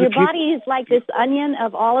body is like this onion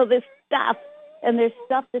of all of this stuff, and there's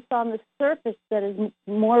stuff that's on the surface that is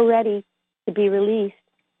more ready to be released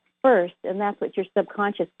first, and that's what your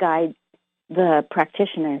subconscious guides the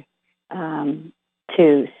practitioner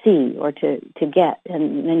to see or to get,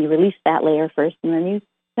 and then you release that layer first, and then you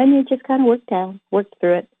just kind of work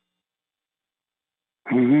through it.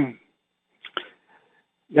 Mm-hmm.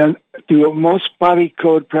 Then, do most body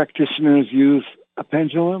code practitioners use a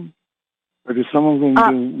pendulum? Or do some of them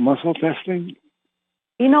do muscle testing?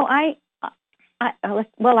 You know, I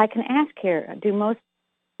can ask here. Do most?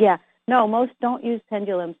 Yeah, no, most don't use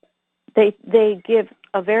pendulums. They give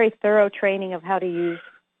a very thorough training of how to use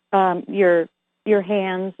your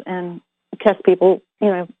hands and test people. You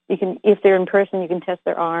know, you can, if they're in person, you can test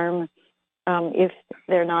their arm. If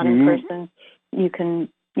they're not in person, you can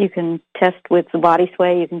test with the body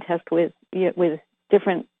sway. You can test with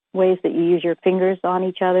different ways that you use your fingers on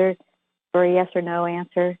each other for a yes or no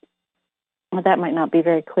answer. Well, that might not be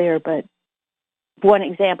very clear, but one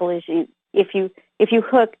example is if you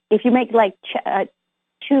make like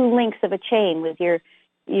two links of a chain with your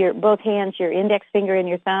both hands, your index finger and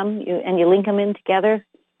your thumb, and you link them in together.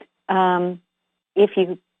 If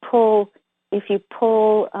you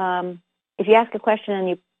ask a question and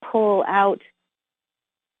you pull out,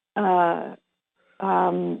 and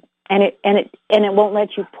it won't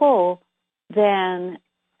let you pull, then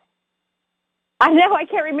I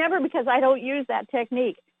can't remember because I don't use that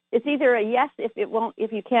technique. It's either a yes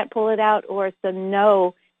if you can't pull it out, or it's a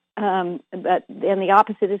no. And the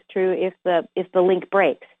opposite is true if the link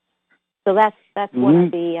breaks. So that's one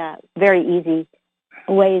of the very easy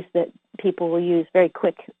ways that people will use, very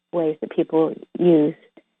quick ways that people use.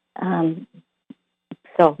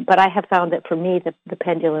 But I have found that for me, the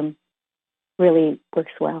pendulum really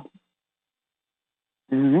works well.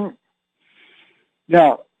 Mm-hmm.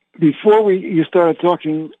 Now, before you started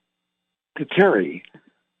talking to Terry,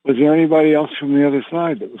 was there anybody else from the other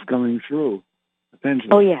side that was coming through the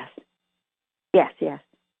pendulum? Oh, yes. Yes.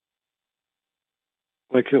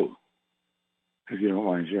 Like who? If you don't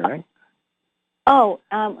mind sharing. Oh,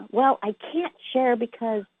 well, I can't share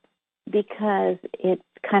because it's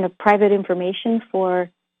kind of private information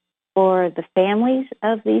for the families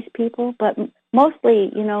of these people. But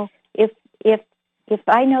mostly, if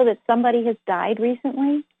I know that somebody has died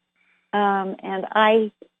recently, and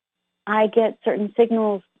I get certain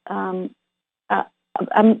signals.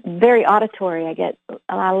 I'm very auditory. I get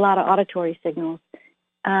a lot of auditory signals.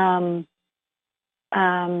 Then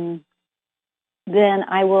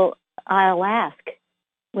I'll ask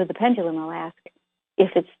with the pendulum. I'll ask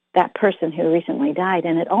if it's that person who recently died,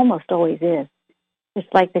 and it almost always is. It's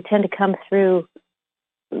like they tend to come through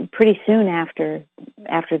pretty soon after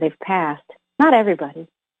they've passed. Not everybody,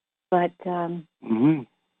 but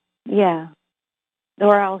yeah.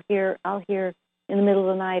 Or I'll hear in the middle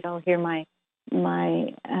of the night. I'll hear my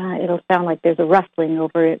it'll sound like there's a rustling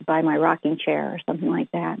over it by my rocking chair or something like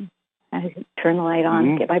that. I turn the light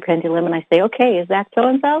on, get my pendulum, and I say, "Okay, is that so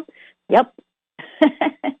and so?" Yep.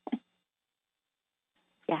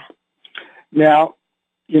 Yeah. Now,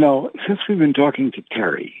 since we've been talking to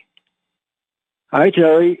Terry. Hi,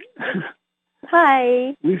 Terry.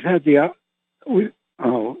 Hi. We've had you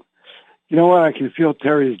know what? I can feel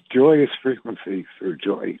Terry's joyous frequency through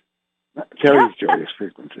Joy. Terry's joyous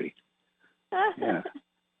frequency. Yeah.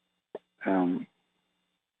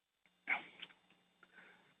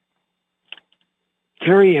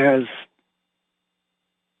 Terry has,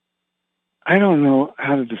 I don't know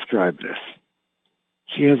how to describe this.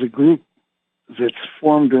 She has a group that's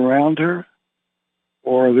formed around her,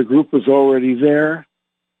 or the group was already there,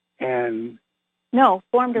 and... No,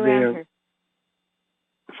 formed around her.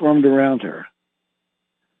 Formed around her.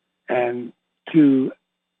 And to,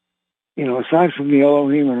 aside from the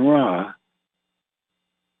Elohim and Ra,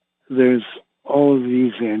 there's all of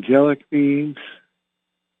these angelic beings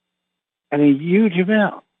and a huge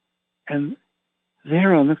amount. And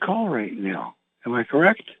they're on the call right now. Am I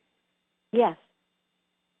correct? Yes.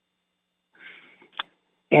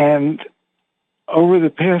 And over the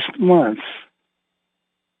past months,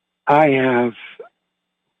 I have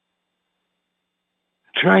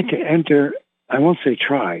tried to enter, I won't say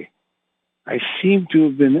try, I seem to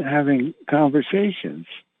have been having conversations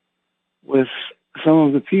with some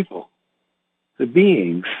of the people, the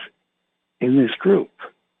beings in this group.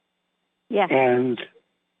 Yeah. And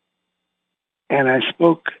I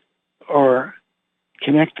spoke or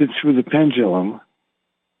connected through the pendulum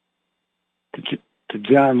to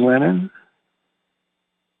John Lennon.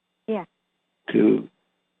 Yeah. To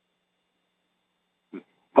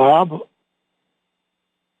Bob.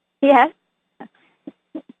 Yes.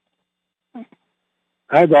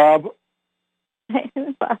 Hi, Bob.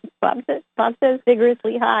 Bob says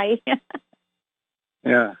vigorously hi.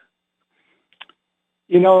 Yeah.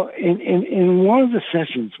 In one of the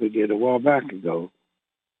sessions we did a while back ago,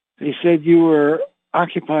 they said you were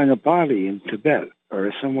occupying a body in Tibet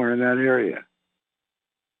or somewhere in that area.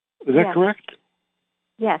 Was that correct?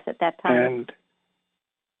 Yes, at that time. And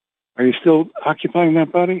are you still occupying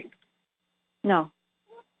that body? No.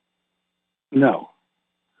 No.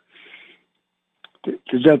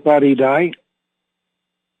 Did that body die?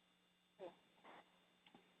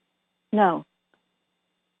 No.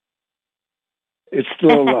 It's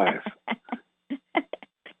still alive.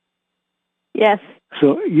 Yes.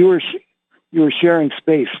 So you were sharing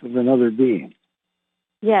space with another being.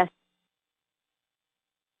 Yes.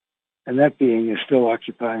 And that being is still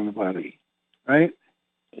occupying the body, right?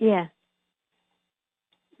 Yes.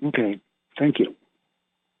 Okay. Thank you.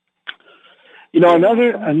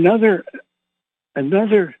 Another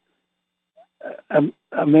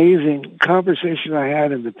amazing conversation I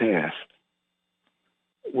had in the past,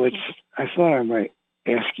 which I thought I might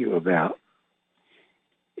ask you about,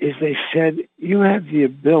 is they said you have the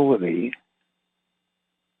ability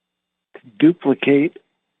to duplicate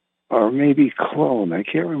or maybe clone, I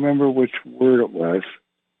can't remember which word it was,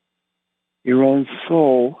 your own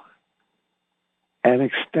soul and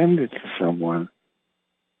extend it to someone.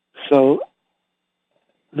 So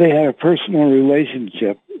they had a personal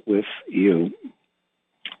relationship with you,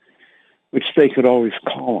 which they could always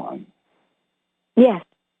call on. Yes.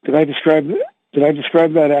 Did I describe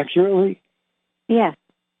that accurately? Yes.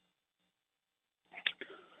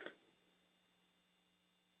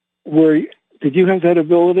 Did you have that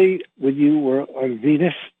ability when you were on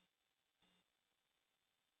Venus?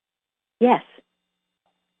 Yes.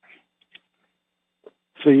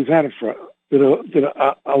 So you've had it for, did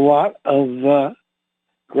a lot of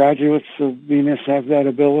graduates of Venus have that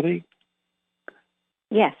ability?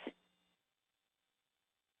 Yes.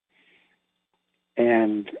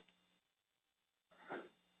 And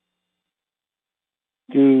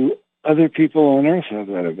Do other people on Earth have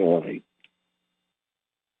that ability?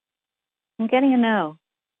 I'm getting a no.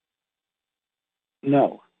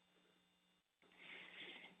 No.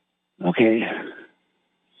 Okay.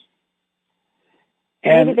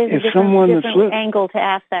 And Maybe there's if a someone different angle to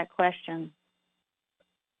ask that question.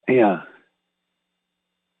 Yeah.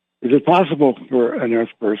 Is it possible for an Earth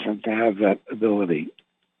person to have that ability?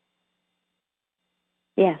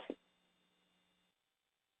 Yes.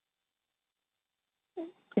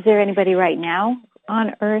 Is there anybody right now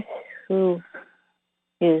on Earth who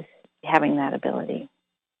is having that ability?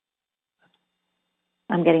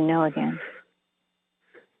 I'm getting no again.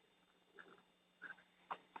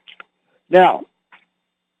 Now,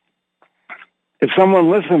 if someone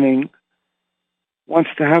listening wants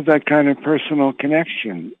to have that kind of personal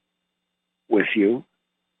connection with you,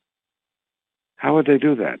 how would they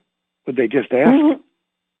do that? Would they just ask?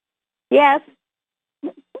 Yes.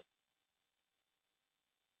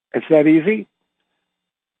 It's that easy?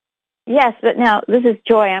 Yes, but now, this is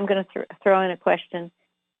Joy. I'm going to throw in a question.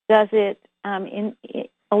 Does it,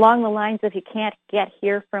 along the lines of you can't get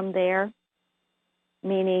here from there,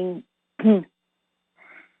 meaning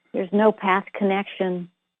there's no path connection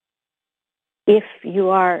if you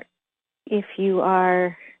are,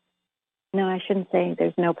 no, I shouldn't say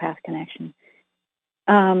there's no path connection.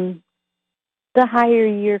 The higher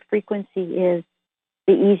your frequency is,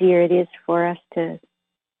 the easier it is for us to,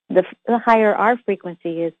 the higher our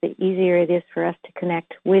frequency is, the easier it is for us to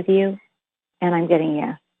connect with you, and I'm getting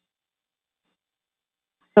yes.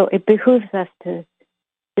 So it behooves us to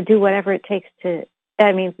do whatever it takes to,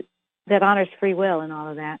 I mean, that honors free will and all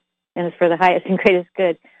of that, and it's for the highest and greatest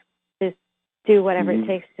good, to do whatever it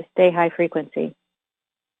takes to stay high frequency.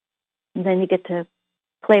 And then you get to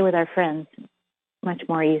play with our friends much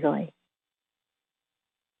more easily.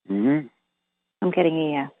 Mm-hmm. I'm getting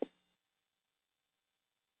a yes.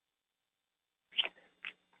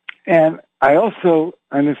 And I also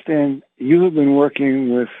understand you have been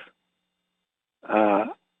working with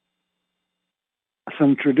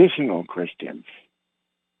some traditional Christians.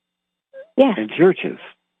 Yes. In churches.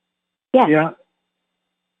 Yes. Yeah.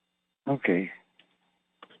 Okay.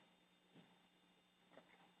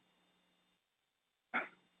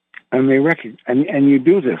 And they and you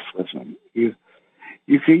do this with them. You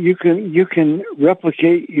can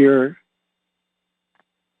replicate your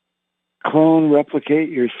replicate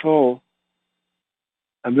your soul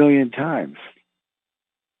 1,000,000 times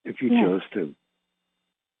if you chose to.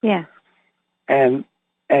 Yeah. And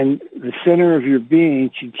the center of your being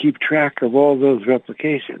should keep track of all those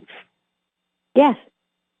replications. Yes.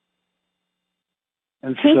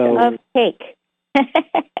 And Piece so of cake. I'm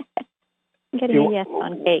getting a yes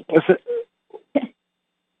on cake. What's it?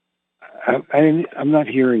 I'm not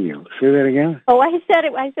hearing you. Say that again. Oh, I said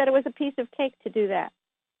it was a piece of cake to do that.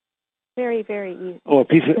 Very, very easy. Oh, a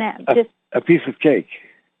piece of cake.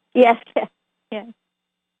 Yes. Yes.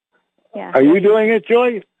 Yeah. Are you doing it,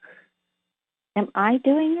 Joy? Am I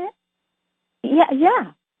doing it?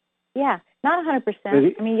 Yeah. Not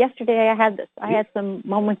 100%. I mean, yesterday I had some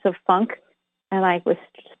moments of funk, and I was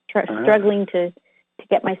struggling to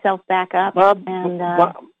get myself back up. Bob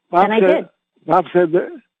I did. Bob said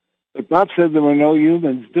there were no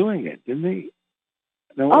humans doing it, didn't he?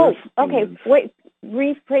 No. Oh, okay. Wait.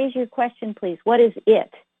 Rephrase your question, please. What is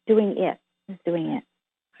it? Doing it. Who's doing it?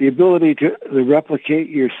 The ability to replicate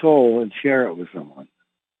your soul and share it with someone.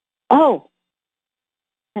 Oh.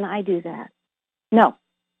 Can I do that? No.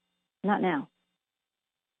 Not now.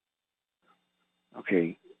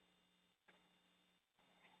 Okay.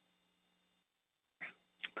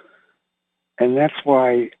 And that's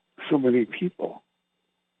why so many people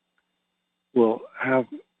will have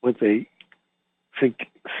what they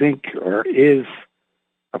think or is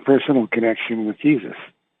a personal connection with Jesus.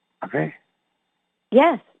 Okay?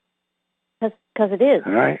 Yes. Because it is.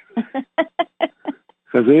 All right?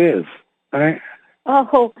 Because it is. All right?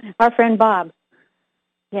 Oh, our friend Bob.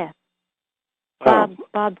 Yes. Bob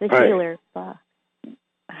the healer. Bob.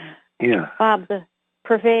 Yeah. Bob the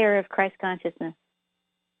purveyor of Christ consciousness.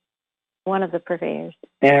 One of the purveyors.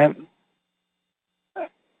 And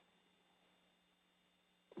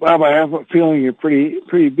Bob, I have a feeling you're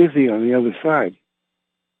pretty busy on the other side.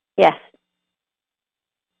 Yes.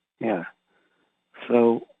 Yeah.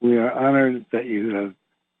 So we are honored that you have,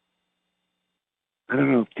 I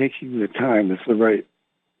don't know if taking the time is the right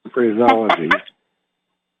phraseology.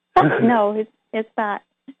 No, it's not.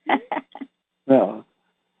 No.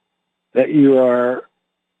 That you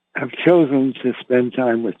have chosen to spend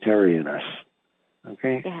time with Terry and us.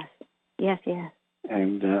 Okay? Yes.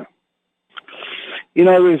 And,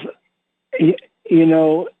 there's,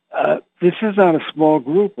 this is not a small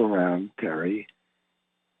group around, Terry.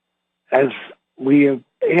 As we have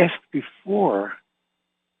asked before,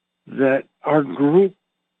 that our group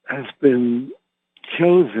has been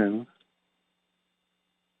chosen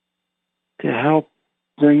to help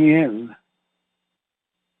bring in,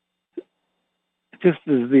 just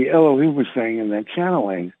as the Elohim was saying in that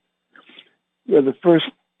channeling, we're the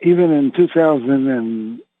first, even in 2000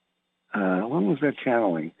 and, when was that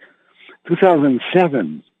channeling?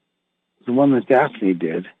 2007, the one that Daphne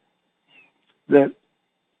did, that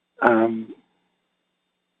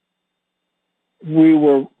we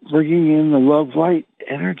were bringing in the love light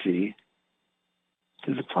energy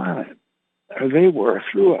to the planet, or they were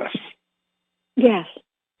through us. Yes.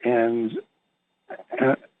 And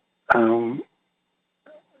now,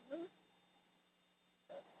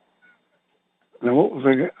 what was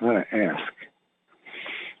I going to ask?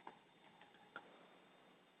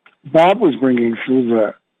 Bob was bringing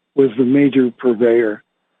through was the major purveyor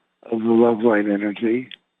of the love light energy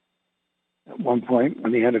at one point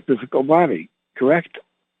when he had a physical body, correct?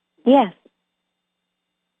 Yes.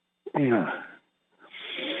 Yeah.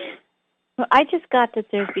 Well, I just got that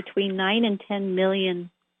there's between 9 and 10 million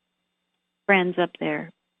friends up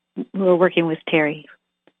there who are working with Terry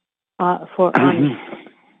for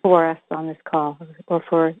us on this call, or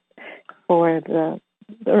for the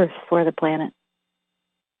Earth, for the planet,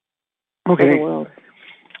 okay. For the world.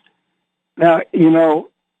 Now,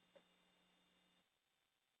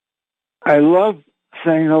 I love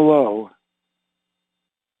saying hello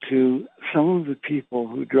to some of the people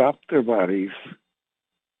who dropped their bodies,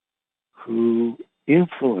 who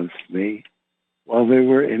influenced me while they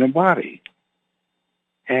were in a body.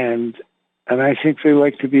 And I think they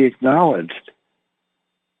like to be acknowledged.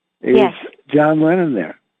 Is yes. John Lennon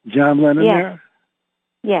there? John Lennon yes. there?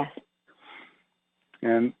 Yes.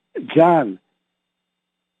 And John,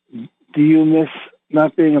 do you miss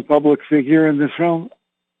not being a public figure in this realm?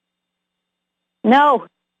 No.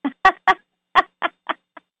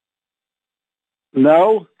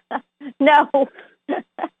 No? No.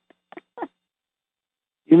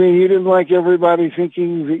 You mean you didn't like everybody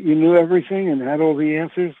thinking that you knew everything and had all the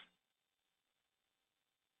answers?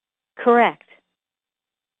 Correct.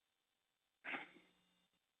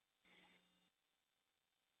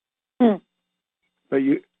 But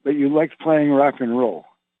you liked playing rock and roll.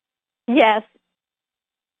 Yes.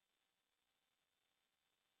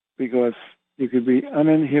 Because you could be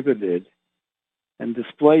uninhibited and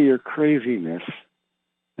display your craziness,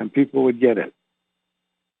 and people would get it.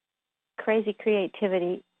 Crazy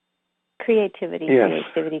creativity. Yes.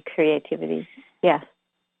 Creativity. Yes.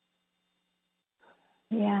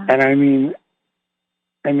 Yeah. And I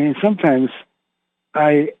mean, sometimes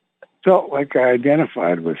I felt like I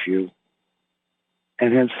identified with you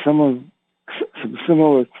and had some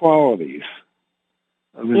similar qualities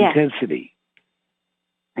of intensity.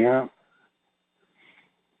 Yeah.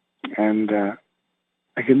 And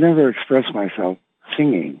I could never express myself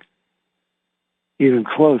singing, even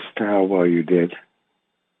close to how well you did.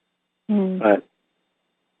 But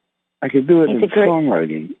I could do it in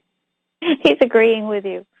songwriting. He's agreeing with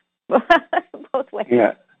you. Both ways.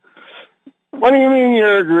 Yeah. What do you mean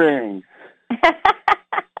you're agreeing?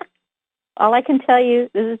 All I can tell you,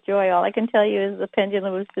 this is Joy, all I can tell you is the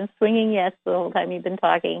pendulum has been swinging yes the whole time you've been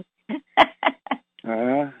talking.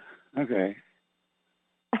 Okay.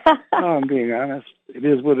 No, I'm being honest. It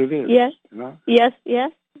is what it is. Yes. You know? Yes.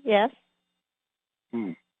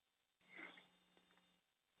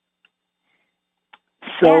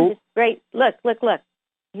 So and it's great. Look.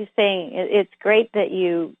 He's saying it's great that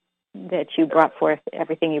you brought forth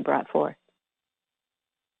everything you brought forth.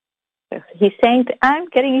 So he's saying,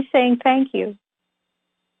 he's saying thank you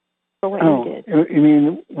for what you did. You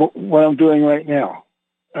mean what I'm doing right now?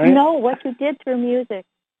 Right? No, what you did through music.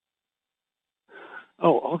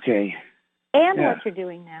 Oh, okay. And what you're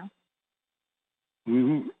doing now.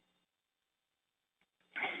 Mm-hmm.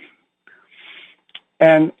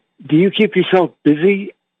 And do you keep yourself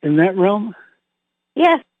busy in that realm?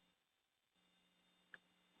 Yes.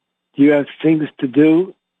 Do you have things to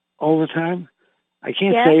do all the time? I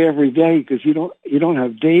can't say every day because you don't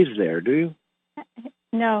have days there, do you?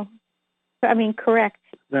 No. I mean, correct.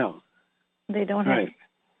 No. They don't have.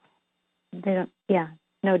 They don't. Yeah.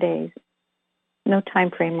 No days. No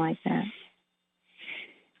time frame like that.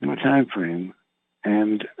 No time frame,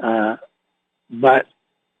 and but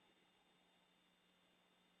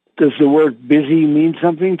does the word busy mean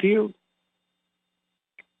something to you?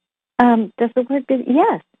 Does the word busy?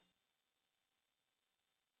 Yes.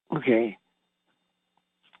 Okay.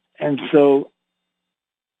 And so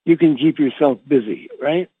you can keep yourself busy,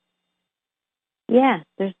 right? Yeah,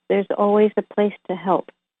 there's always a place to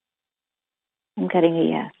help. I'm getting a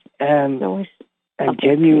yes. And There's always and something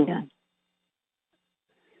can to be you done.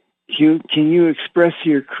 can you express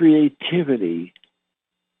your creativity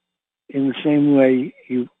in the same way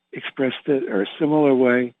you expressed it, or a similar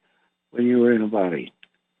way, when you were in a body?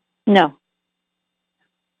 No.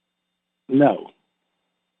 No.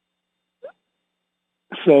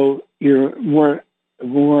 So you're more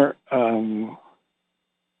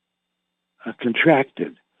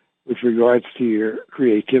contracted with regards to your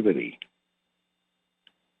creativity.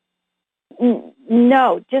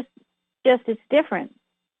 No, just it's different.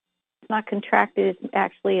 It's not contracted.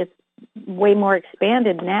 It's way more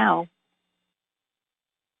expanded now.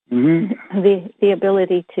 Mm-hmm. The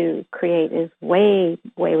ability to create is way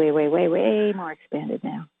more expanded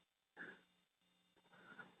now.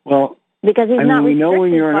 Well, because he's not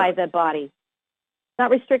restricted by the body. It's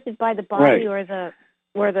not restricted by the body, right,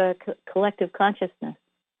 or the collective consciousness.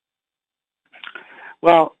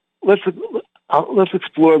 Well, let's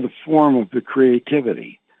explore the form of the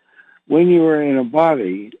creativity. When you were in a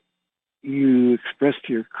body, you expressed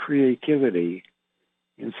your creativity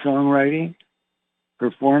in songwriting,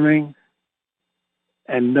 performing,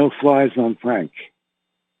 and No Flies on Frank.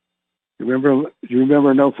 Do you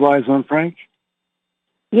remember No Flies on Frank?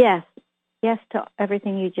 Yes. Yes to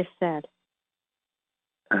everything you just said.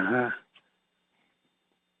 Uh-huh.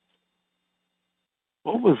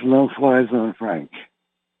 What was No Flies on Frank?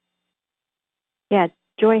 Yeah,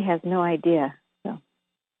 Joy has no idea. So.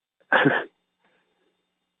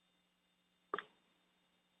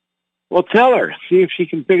 Well, tell her. See if she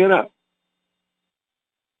can pick it up.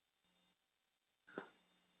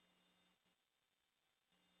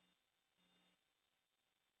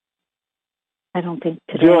 I don't think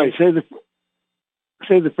today. Joy, say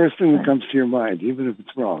the first thing that comes to your mind, even if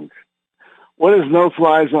it's wrong. What is No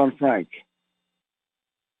Flies on Frank?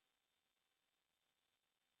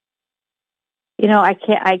 You know, I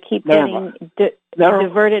keep getting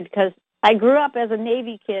diverted because I grew up as a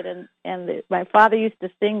Navy kid, and my father used to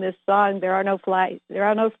sing this song. There are no flies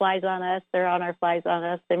on us. There are no flies on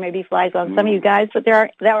us. There may be flies on some of you guys, but there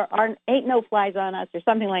ain't no flies on us, or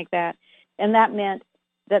something like that. And that meant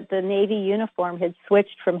that the Navy uniform had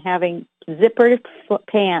switched from having zippered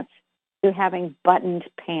pants to having buttoned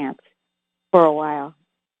pants for a while,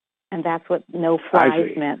 and that's what no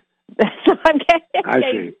flies meant. So I'm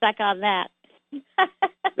getting stuck on that.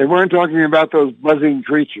 They weren't talking about those buzzing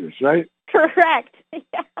creatures, right? Correct.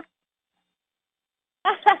 Yeah.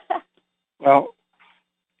 Well,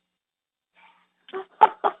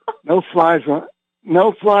 No Flies on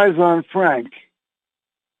Frank.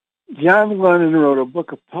 John Lennon wrote a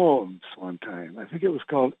book of poems one time. I think it was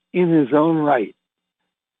called In His Own Right.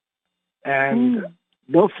 And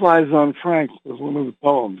No Flies on Frank was one of the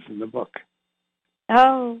poems in the book.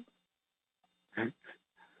 Oh.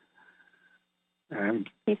 And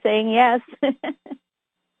he's saying yes.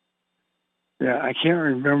 Yeah, I can't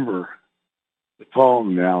remember the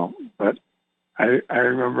poem now, but I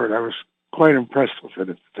remember it. I was quite impressed with it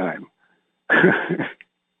at the time.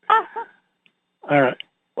 All right.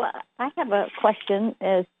 Well, I have a question.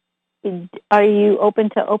 Are you open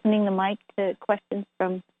to opening the mic to questions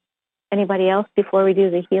from anybody else before we do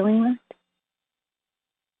the healing list?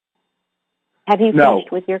 Have you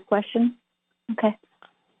finished with your question? Okay.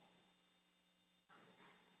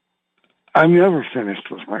 I'm never finished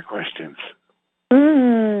with my questions.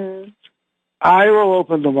 I will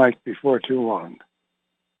open the mic before too long.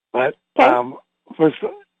 But okay. First,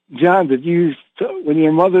 John, when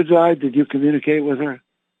your mother died, did you communicate with her?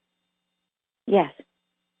 Yes.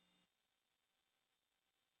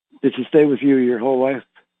 Did she stay with you your whole life?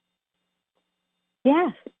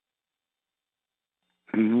 Yes.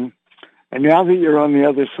 Mm-hmm. And now that you're on the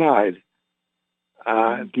other side,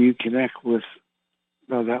 do you connect with...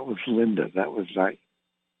 No, that was Linda. That was not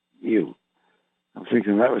you. I'm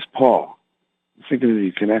thinking that was Paul. I'm thinking that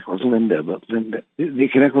you connect with Linda, but Linda... Did you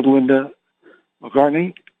connect with Linda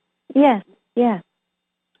McCartney? Yes, yes.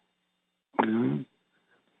 Mm-hmm.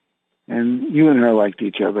 And you and her liked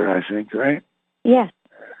each other, I think, right? Yes.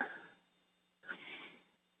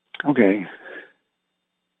 Okay.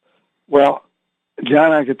 Well,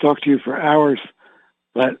 John, I could talk to you for hours,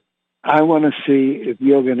 but I want to see if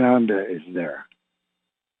Yogananda is there.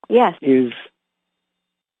 Yes. Is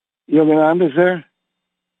Yogananda there?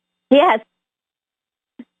 Yes.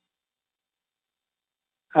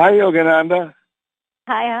 Hi, Yogananda.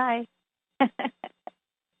 Hi.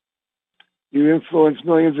 You influenced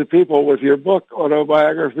millions of people with your book,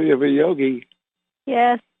 Autobiography of a Yogi.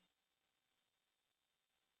 Yes.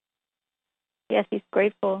 Yes, he's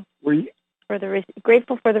grateful. Were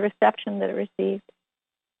for the reception that it received.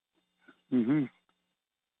 Mm-hmm.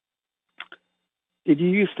 Did you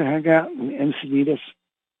used to hang out in Encinitas?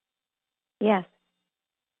 Yes.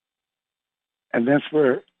 And that's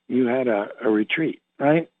where you had a retreat,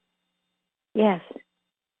 right? Yes.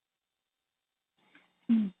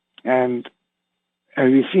 And have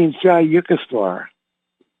you seen Shai Yukaswar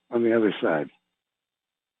on the other side?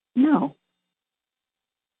 No.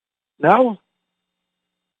 No?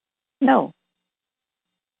 No.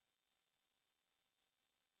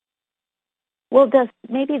 Well,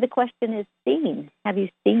 maybe the question is seen. Have you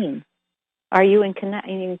seen? Are you in contact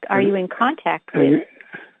with?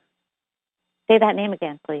 Say that name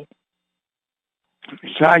again, please.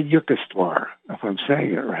 Shai Yukaswar, if I'm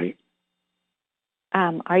saying it right.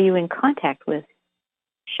 Are you in contact with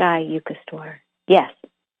Shai Yukaswar? Yes.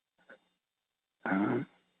 But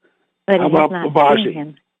he how about has not Babaji? seen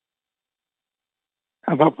him.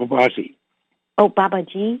 How about Babaji? Oh,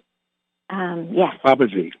 Babaji? Yes.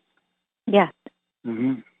 Babaji. Yes.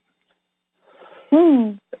 Mm-hmm.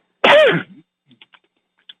 Hmm.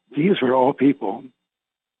 These were all people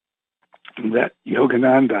that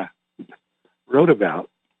Yogananda wrote about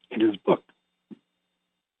in his book.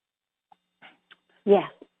 Yes.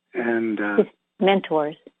 And his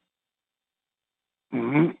mentors.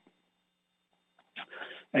 Mm-hmm.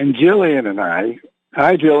 And Jillian and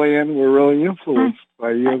hi Jillian, were really influenced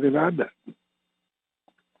by Yogananda.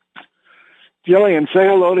 Jillian, say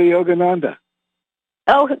hello to Yogananda.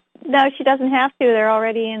 Oh, no, she doesn't have to. They're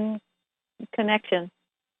already in connection.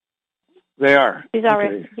 They are. She's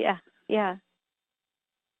already, okay. Yeah.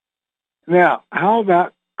 Now, how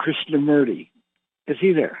about Krishnamurti? Is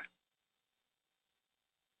he there?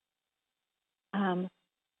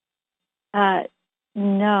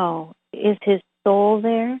 No. Is his soul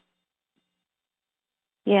there?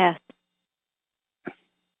 Yes.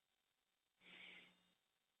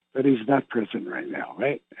 But he's not present right now,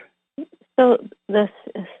 right? So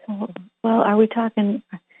are we talking?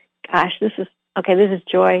 Gosh, this is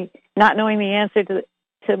joy. Not knowing the answer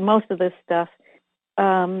to most of this stuff.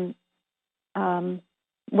 When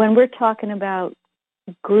we're talking about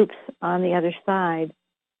groups on the other side,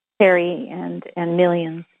 Terry and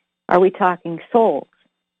millions, are we talking souls?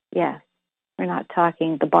 Yes. We're not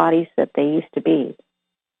talking the bodies that they used to be.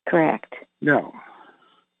 Correct. No.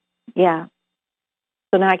 Yeah.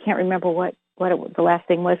 So now I can't remember what the last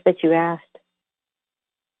thing was that you asked.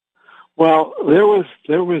 Well, there was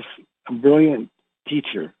a brilliant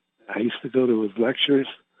teacher. I used to go to his lectures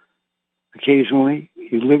occasionally.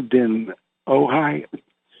 He lived in Ojai.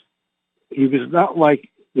 He was not like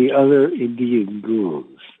the other Indian gurus.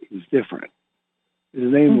 He was different.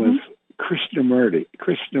 His name was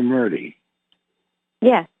Krishnamurti.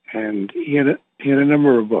 Yes. And he had a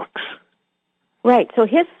number of books. Right. So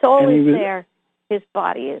his soul is there. His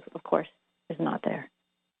body is, of course, is not there.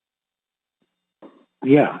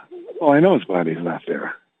 Yeah. Well, I know his body's not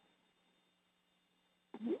there.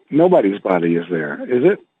 Nobody's body is there, is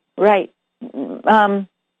it? Right. Okay.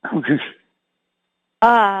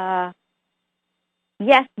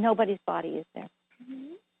 Yes, nobody's body is there.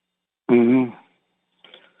 Mm-hmm.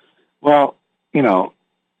 Well,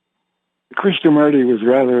 Krishnamurti was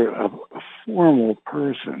rather a formal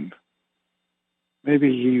person.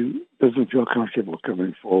 Maybe he doesn't feel comfortable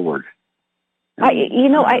coming forward.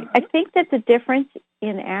 I think that the difference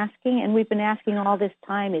in asking, and we've been asking all this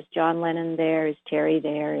time, is John Lennon there? Is Terry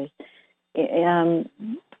there? Their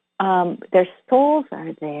souls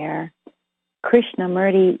are there.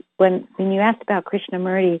 Krishnamurti, when you asked about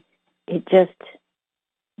Krishnamurti, it just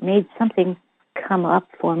made something come up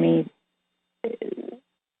for me.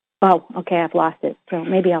 Oh, okay, I've lost it. So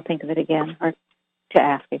maybe I'll think of it again or to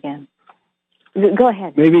ask again. Go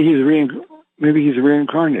ahead. Maybe he's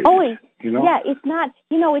reincarnated. Oh, yeah. It's not.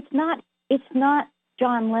 It's not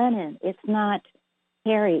John Lennon. It's not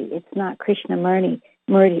Harry. It's not Krishnamurti.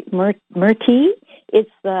 Murti.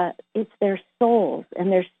 It's their souls,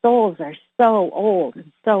 and their souls are so old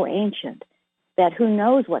and so ancient that who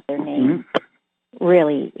knows what their name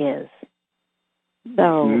really is.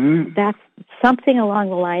 So that's something along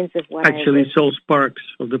the lines of what soul sparks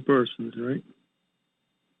of the persons, right?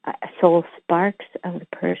 Soul sparks of the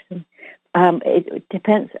person. It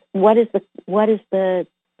depends. What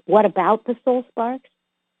about the soul sparks?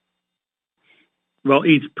 Well,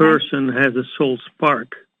 each person has a soul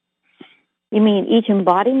spark. You mean each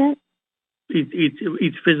embodiment?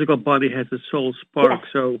 Each physical body has a soul spark.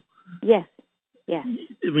 Yes. So yes.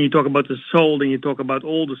 When you talk about the soul, then you talk about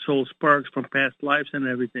all the soul sparks from past lives and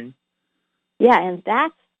everything. Yeah, and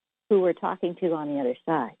that's who we're talking to on the other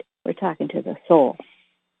side. We're talking to the soul.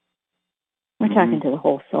 We're talking to the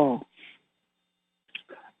whole soul.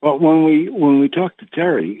 Well, when we talk to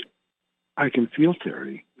Terry, I can feel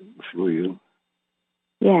Terry through you.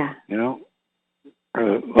 Yeah. You know,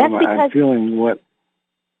 Because I'm feeling what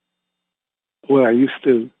I used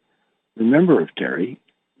to remember of Terry.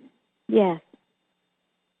 Yes.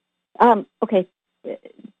 Okay.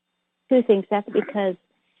 Two things. That's because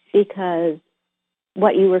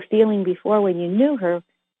what you were feeling before when you knew her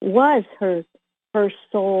was her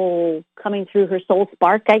soul coming through, her soul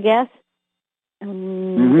spark, I guess.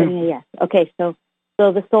 Getting a yes. Okay. So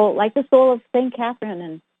the soul, like the soul of Saint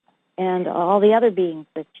Catherine and all the other beings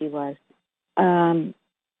that she was,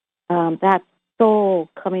 that soul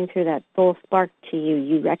coming through, that soul spark to you,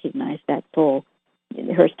 you recognize that soul,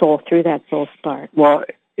 her soul through that soul spark. Well,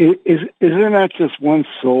 is there not just one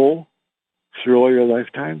soul through all your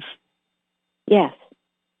lifetimes? Yes,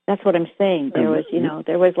 that's what I'm saying. There was,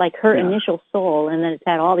 there was like her initial soul, and then it's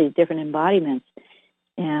had all these different embodiments,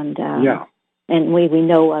 and and we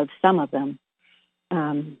know of some of them.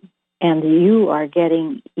 And you are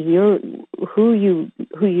getting who you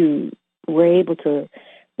were able to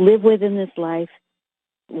live with in this life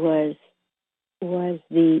was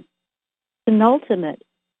the penultimate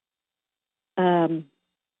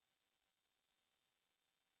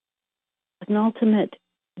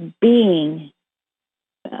being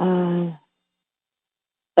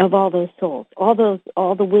of all those souls, all the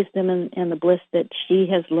wisdom and the bliss that she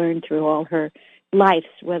has learned through all her lives,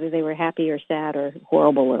 whether they were happy or sad or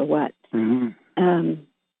horrible or what.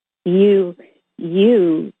 You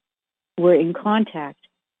were in contact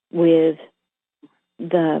with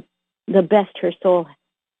the best her soul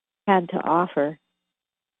had to offer.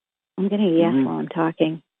 I'm getting a yes while I'm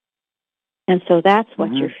talking. And so that's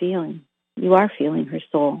what you're feeling. You are feeling her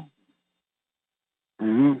soul.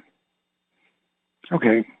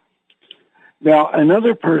 Okay. Now,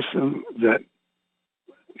 another person that,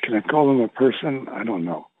 can I call them a person? I don't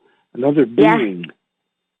know. Another being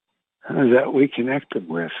that we connected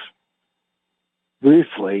with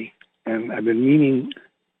briefly, and I've been meaning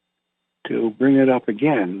to bring it up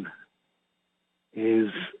again,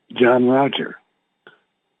 is John Roger,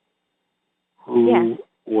 who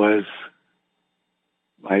was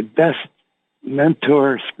my best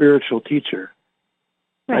mentor, spiritual teacher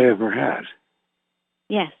I ever had.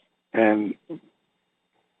 Yes. And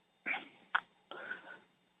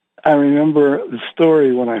I remember the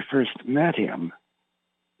story when I first met him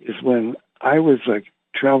is when I was like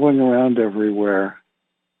traveling around everywhere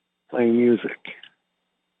playing music.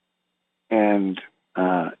 And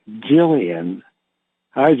Jillian,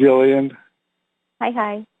 hi Jillian.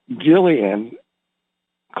 Hi. Jillian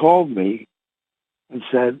called me and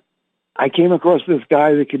said, I came across this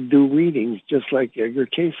guy that could do readings just like Edgar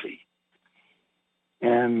Casey.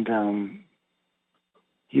 And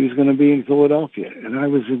he was going to be in Philadelphia, and I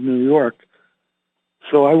was in New York.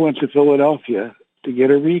 So I went to Philadelphia to get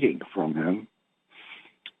a reading from him.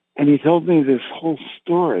 And he told me this whole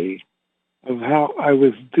story of how I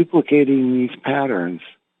was duplicating these patterns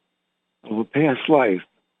of a past life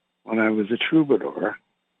when I was a troubadour.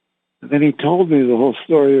 And then he told me the whole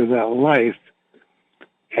story of that life.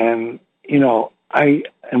 And, I,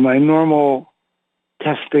 in my normal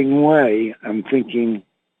testing way, I'm thinking,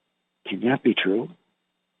 can that be true?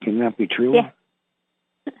 Can that be true? Yeah.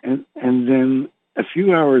 And then a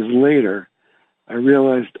few hours later, I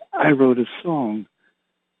realized I wrote a song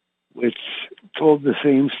which told the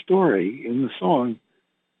same story in the song,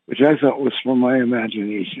 which I thought was from my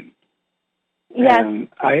imagination. Yes. And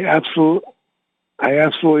I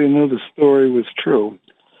absolutely knew the story was true.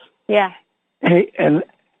 Yeah. Hey, and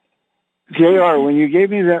JR, when you gave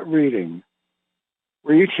me that reading,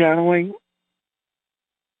 were you channeling?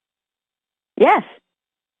 Yes.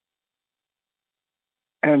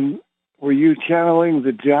 And were you channeling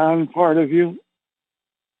the John part of you?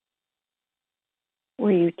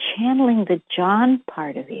 Were you channeling the John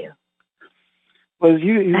part of you? Well, his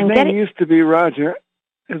name used to be Roger.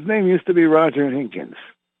 His name used to be Roger Hinkins.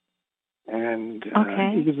 And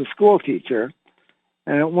he was a school teacher.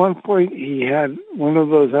 And at one point, he had one of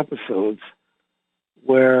those episodes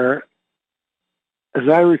where, as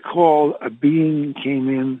I recall, a being came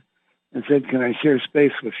in and said, can I share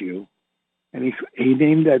space with you? And he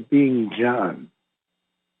named that being John.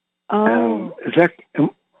 Oh. Is that,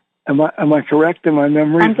 am I correct in my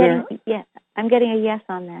memory there? Yeah, I'm getting a yes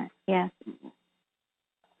on that. Yeah.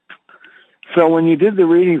 So when you did the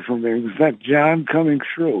reading for me, was that John coming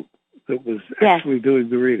through that was actually doing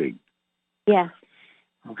the reading? Yeah.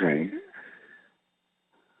 Okay.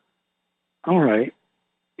 All right.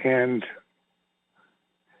 And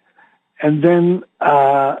then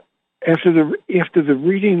after the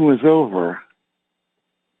reading was over,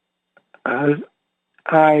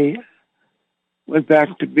 I went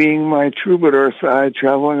back to being my troubadour side,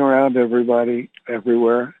 traveling around everybody,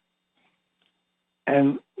 everywhere.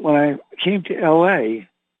 And when I came to LA,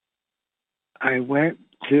 I went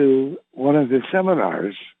to one of the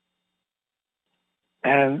seminars.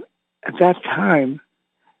 And at that time,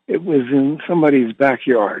 it was in somebody's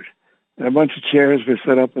backyard. And a bunch of chairs were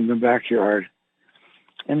set up in the backyard.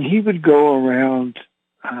 And he would go around,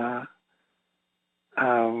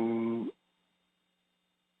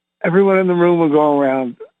 everyone in the room would go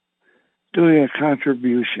around doing a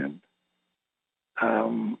contribution.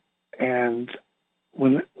 And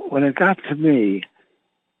when it got to me,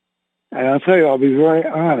 and I'll tell you, I'll be very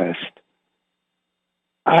honest,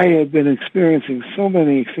 I had been experiencing so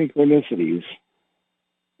many synchronicities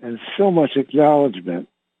and so much acknowledgement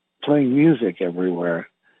playing music everywhere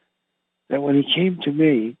that when he came to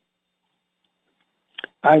me,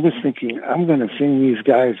 I was thinking, I'm going to sing these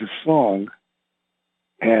guys a song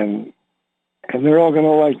and they're all going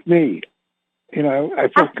to like me. You know, I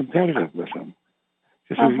felt competitive with them.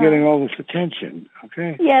 Because I was getting all this attention,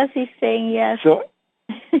 okay? Yes, he's saying yes.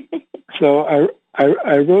 So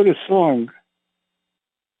I wrote a song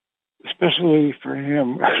especially for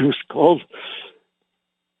him. It was called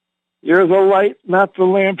 "You're the Light, Not the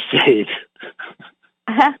Lampshade."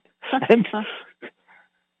 And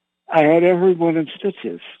I had everyone in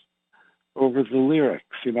stitches over the lyrics,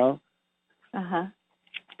 you know?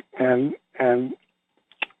 And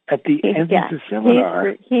at the end of the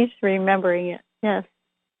seminar... He's remembering it, yes.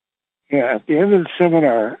 Yeah, at the end of the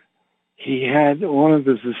seminar, he had one of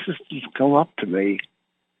his assistants come up to me,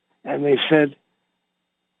 and they said,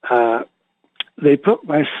 they put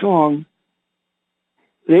my song,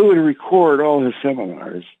 they would record all his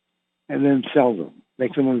seminars and then sell them,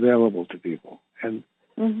 make them available to people. And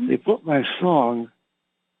they put my song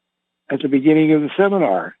at the beginning of the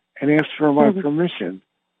seminar and asked for my permission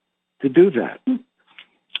to do that.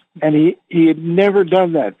 And he had never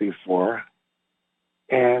done that before.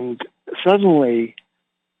 And suddenly,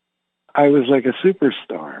 I was like a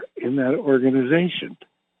superstar in that organization.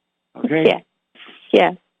 Okay? Yeah.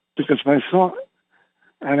 Yeah. Because my song,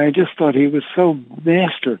 and I just thought he was so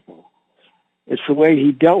masterful. It's the way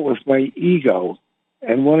he dealt with my ego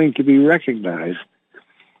and wanting to be recognized.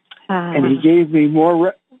 And he gave me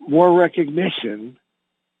more recognition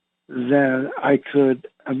than I could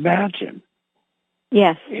imagine.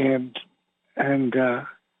 Yes. And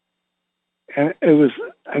it was,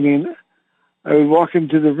 I mean, I would walk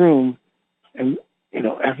into the room and, you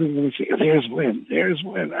know, everyone would say, "There's Win, there's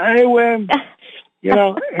Win, I win." You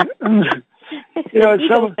know, you know,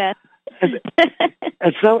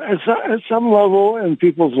 at some level in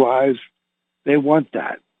people's lives, they want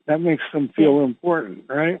that. That makes them feel important,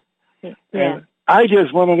 right? Yeah. And I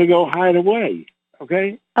just wanted to go hide away.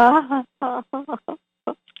 Okay. I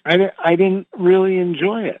didn't really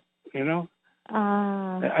enjoy it. You know.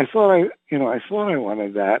 I thought I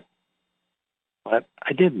wanted that, but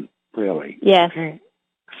I didn't really. Yes. Okay?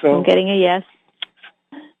 So I'm getting a yes.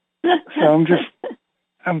 So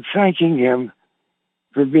I'm thanking him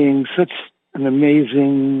for being such an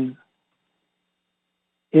amazing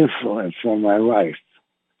influence on my life.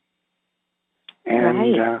 And,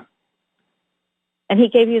 right. And he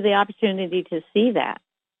gave you the opportunity to see that.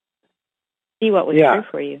 See what was true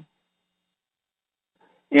for you.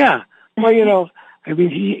 Yeah. Well, you know, I mean,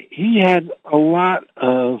 he had a lot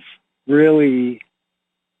of really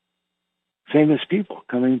famous people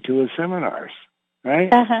coming to his seminars,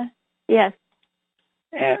 right? Yes.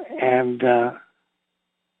 And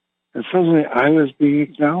suddenly I was being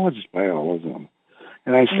acknowledged by all of them.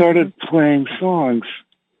 And I started playing songs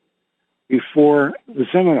before the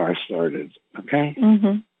seminar started, okay?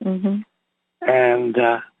 And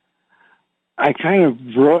I kind of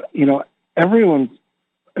brought, you know, everyone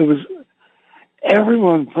put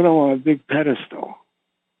him on a big pedestal.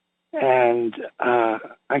 And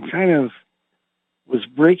I kind of was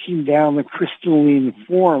breaking down the crystalline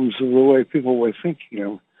forms of the way people were thinking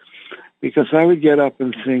of, because I would get up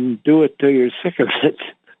and sing "Do It Till You're Sick of It,"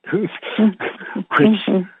 which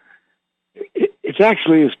it's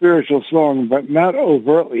actually a spiritual song, but not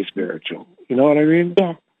overtly spiritual. You know what I mean?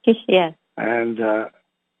 Yeah. Yeah. And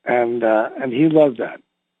he loved that.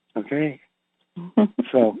 Okay.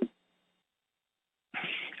 So,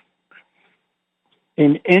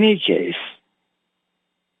 in any case,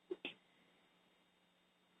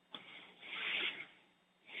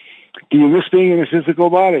 do you miss being in a physical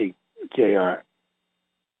body, JR?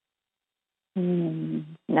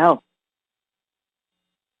 No.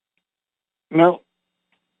 No?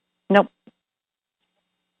 Nope.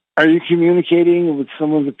 Are you communicating with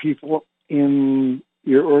some of the people in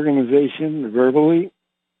your organization verbally?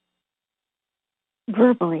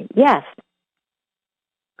 Verbally, yes.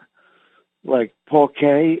 Like Paul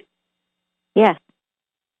Kay? Yes.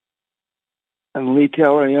 And Lee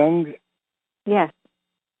Taylor Young? Yes.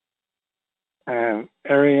 And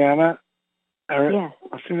Ariana? Yes.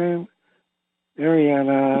 What's her name?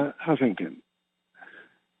 Ariana Huffington.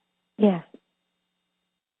 Yes.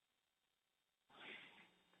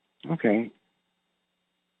 Okay.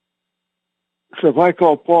 So if I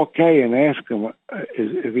call Paul Kay and ask him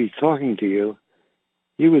if he's talking to you,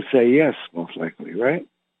 he would say yes, most likely, right?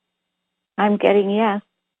 I'm getting yes.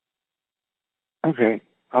 Okay,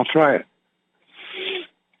 I'll try it.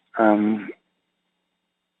 So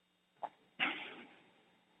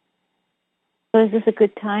is this a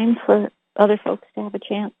good time for other folks to have a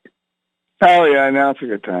chance? Oh, yeah, now it's a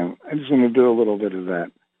good time. I just want to do a little bit of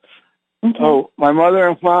that. Okay. Oh, my mother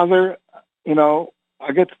and father,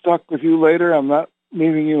 I get to talk with you later. I'm not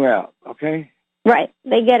leaving you out, okay? Right,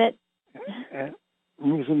 they get it. And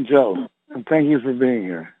Ruth and Joe, and thank you for being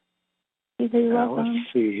here. You're welcome.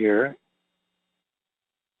 Let's see here.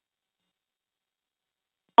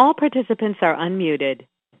 All participants are unmuted.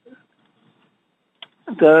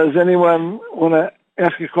 Does anyone want to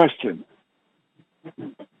ask a question?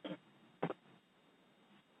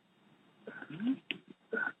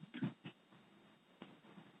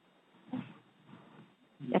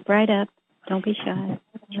 Step right up. Don't be shy.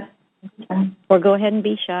 Or go ahead and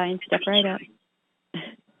be shy and step right up.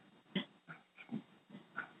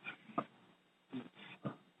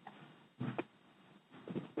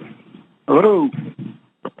 Hello.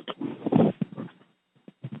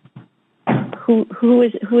 Who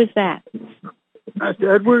is that? That's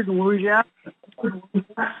Edward in Louisiana.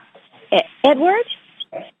 Edward?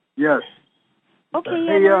 Yes. Okay,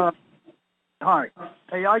 Hey, Edward. hi.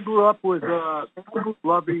 Hey, I grew up with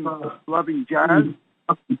loving jazz,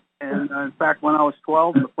 and in fact, when I was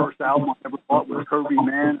 12, the first album I ever bought was Herbie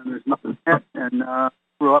Mann, and There's Nothing Yet, and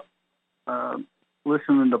grew up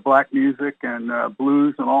listening to black music and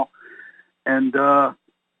blues and all. And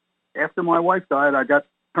after my wife died, I got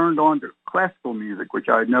turned on to classical music, which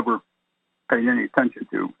I had never paid any attention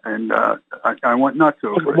to, and I went nuts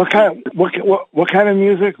over it. What kind of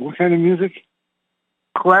music? What kind of music?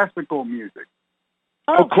 Classical music.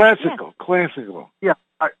 Oh, classical. Yes. Classical. Yeah,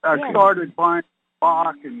 I started buying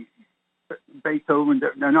Bach and Beethoven,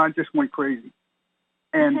 and I just went crazy.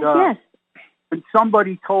 And yes. And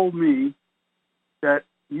somebody told me that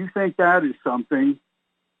you think that is something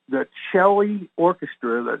that Shelley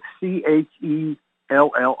Orchestra, that Chelli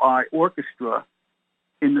Orchestra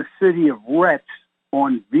in the city of Retz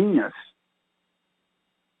on Venus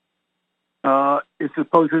is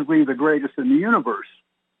supposedly the greatest in the universe.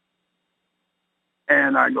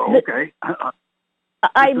 And I go, okay.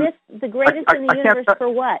 I missed the greatest in the universe for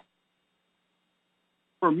what?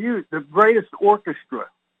 For music, the greatest orchestra.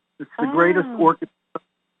 It's the greatest orchestra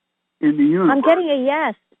in the universe. I'm getting a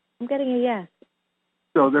yes.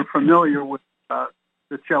 So they're familiar with the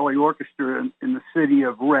Shelley Orchestra in the city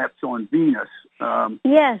of Retz on Venus.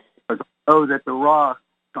 Yes. I know that the Ra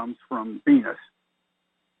comes from Venus.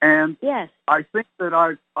 And yes. I think that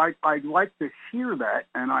I'd like to hear that,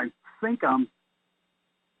 and I think I'm a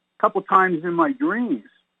couple times in my dreams,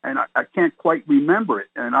 and I can't quite remember it,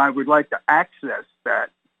 and I would like to access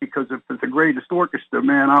that, because if it's the greatest orchestra,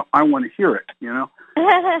 man, I want to hear it,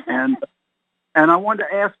 And I wanted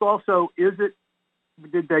to ask also,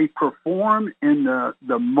 did they perform in the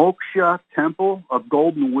Moksha Temple of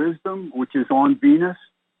Golden Wisdom, which is on Venus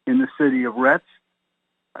in the city of Retz?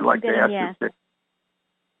 I'd like to ask you.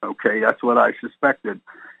 Okay, that's what I suspected.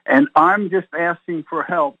 And I'm just asking for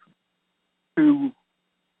help so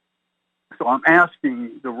I'm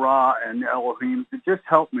asking the Ra and the Elohim to just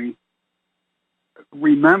help me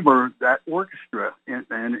remember that orchestra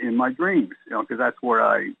in my dreams, because that's where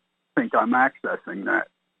I think I'm accessing that.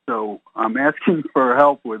 So I'm asking for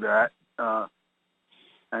help with that,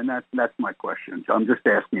 and that's my question. So I'm just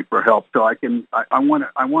asking for help, so I want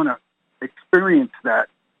to experience that,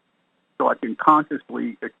 so I can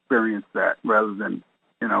consciously experience that, rather than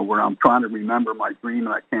where I'm trying to remember my dream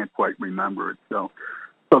and I can't quite remember it. So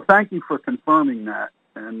thank you for confirming that.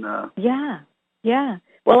 And yeah.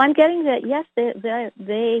 Well, I'm getting that. Yes, they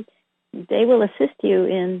will assist you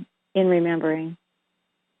in remembering.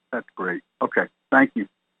 That's great. Okay, thank you.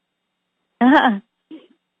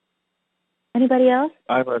 Anybody else?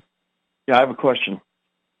 I have a question.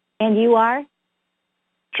 And you are?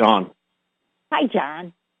 John. Hi,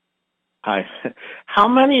 John. Hi. How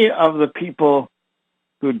many of the people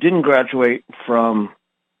who didn't graduate from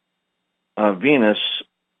Venus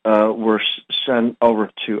were sent over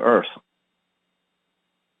to Earth?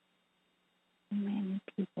 Many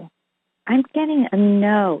people. I'm getting a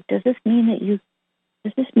no. Does this mean that you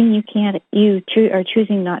can't? Are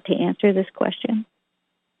choosing not to answer this question?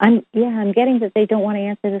 I'm getting that they don't want to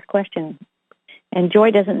answer this question, and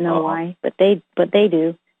Joy doesn't know why, but they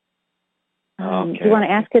do. Okay. Do you want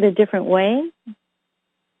to ask it a different way?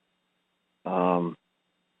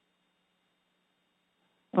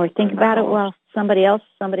 Or think about it while somebody else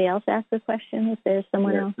asks the question. If there's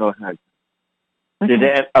someone else, go ahead.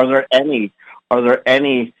 Okay. Are there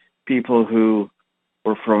any people who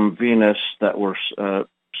were from Venus that were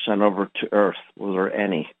sent over to Earth? Were there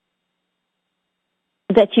any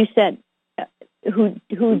that you said who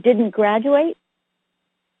didn't graduate?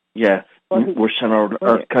 Yeah, we're sent over to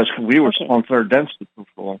Earth because we were on third density for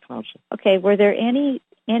a long time. So. Okay, were there any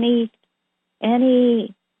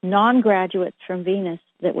non-graduates from Venus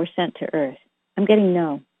that were sent to Earth? I'm getting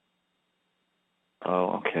no.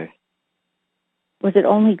 Oh, okay. Was it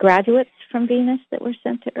only graduates from Venus that were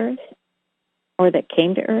sent to Earth? Or that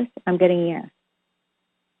came to Earth? I'm getting yes.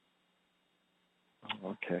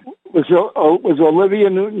 Okay. Was Olivia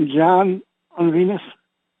Newton-John on Venus?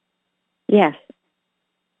 Yes.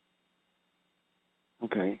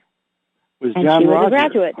 Okay. Was and John she was Roger a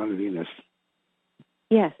graduate. on Venus?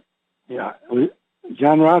 Yes. Yeah.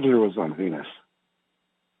 John Roger was on Venus.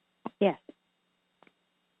 Yes.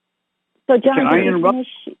 So, John, did you finish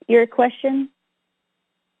your question?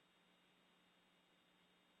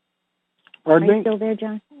 Pardon Are me? you still there,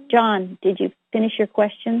 John? John, did you finish your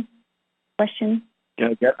question?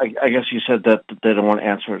 Yeah, I guess you said that they don't want to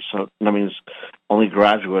answer it, so that means only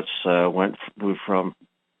graduates moved from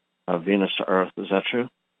Venus to Earth. Is that true?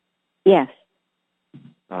 Yes.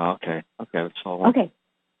 Oh, okay. Okay, that's all. Okay,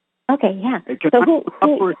 yeah. So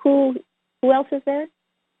who else is there?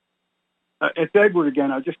 It's Edward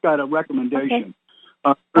again. I just got a recommendation.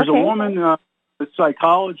 Okay. There's a woman, a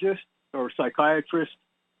psychologist or psychiatrist,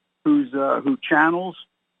 who channels.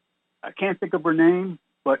 I can't think of her name,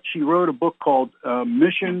 but she wrote a book called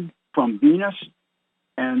Mission from Venus,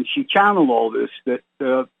 and she channeled all this, that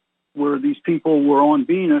where these people were on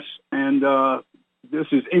Venus, and this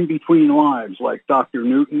is in between lives, like Dr.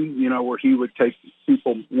 Newton, where he would take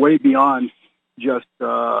people way beyond just,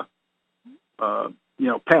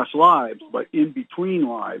 past lives, but in between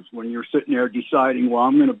lives, when you're sitting there deciding, well,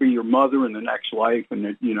 I'm going to be your mother in the next life,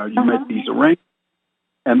 and, you make these arrangements.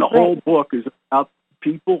 And the whole book is about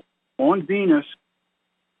people on Venus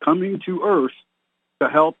coming to Earth to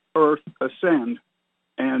help Earth ascend,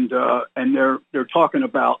 and they're talking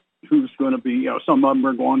about who's going to be. Some of them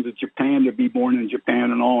are going to Japan to be born in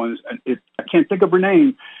Japan and all. And I can't think of her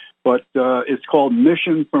name, but it's called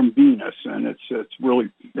Mission from Venus, and it's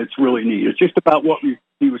really neat. It's just about what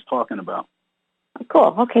he was talking about.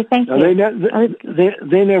 Cool. Okay, thank you.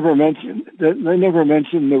 They never mentioned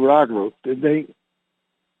the Ra group, did they?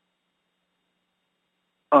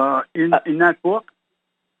 In that book?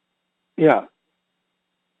 Yeah.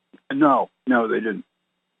 No, they didn't.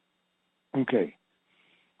 Okay.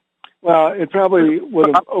 Well, it probably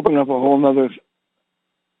would have opened up a whole nother...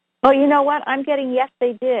 Oh, you know what? I'm getting yes,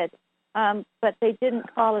 they did, but they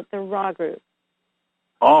didn't call it the Ra group.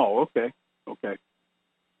 Oh, okay.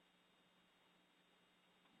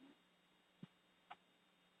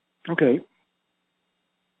 Okay.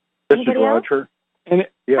 This is Roger. Hi,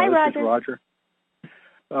 Roger. This is Roger.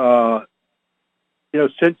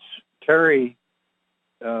 Since Terry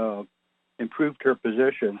improved her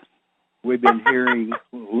position, we've been hearing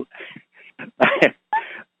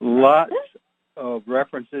lots of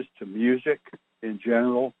references to music in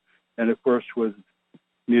general, and of course with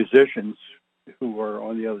musicians who are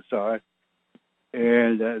on the other side.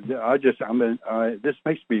 And this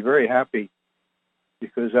makes me very happy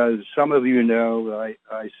because, as some of you know,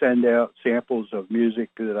 I send out samples of music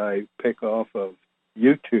that I pick off of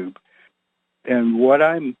YouTube. And what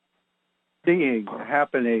I'm seeing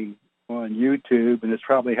happening on YouTube, and it's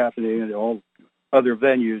probably happening in all other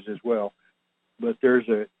venues as well, but there's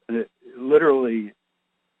literally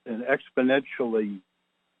an exponentially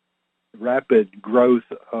rapid growth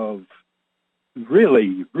of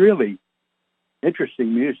really, really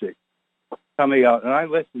interesting music coming out. And I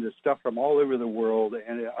listen to stuff from all over the world,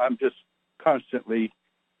 and I'm just constantly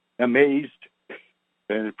amazed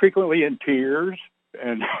and frequently in tears.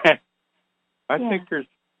 And I think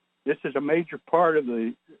this is a major part of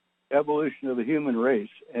the evolution of the human race.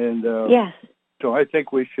 And so I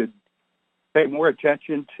think we should pay more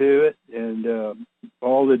attention to it and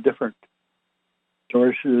all the different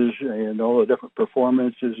sources and all the different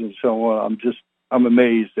performances and so on. I'm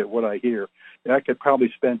amazed at what I hear. I could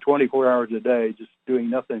probably spend 24 hours a day just doing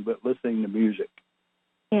nothing but listening to music.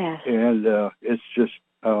 Yeah. And it's just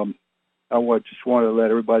just want to let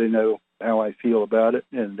everybody know how I feel about it,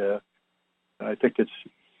 and I think it's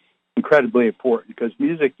incredibly important because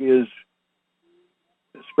music is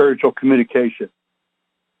spiritual communication.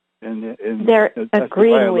 And they're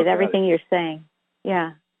agreeing with everything you're saying.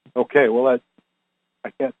 Yeah. Okay. Well,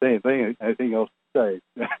 I can't say anything else to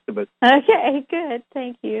say. But okay, good.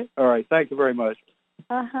 Thank you. All right. Thank you very much.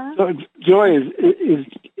 So, Joy, is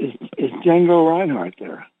Django Reinhardt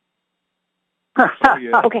there?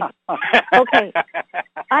 Okay.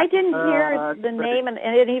 I didn't hear the name,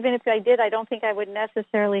 and even if I did, I don't think I would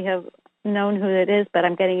necessarily have known who it is. But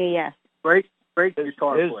I'm getting a yes. Great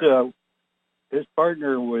guitar player. His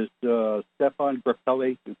partner was Stefan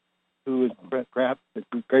Grappelli, who is perhaps the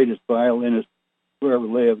greatest violinist who ever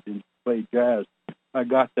lived and played jazz. I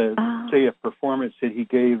got to see a performance that he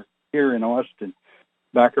gave here in Austin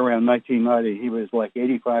back around 1990. He was like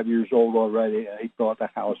 85 years old already, and he brought the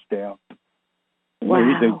house down.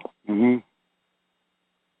 Wow. Mm-hmm.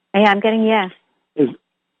 Hey, I'm getting yes.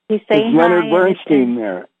 He's saying is Leonard Bernstein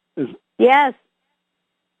there? Yes.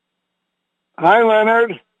 Hi,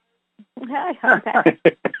 Leonard. Hi.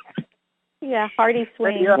 Yeah, hearty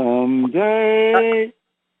swing. Someday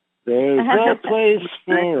there's a place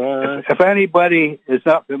for us. If anybody is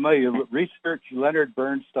not familiar, research Leonard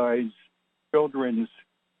Bernstein's children's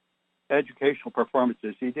educational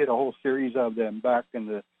performances. He did a whole series of them back in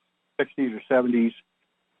the 60s or 70s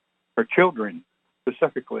for children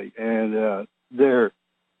specifically, and they're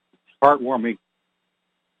heartwarming.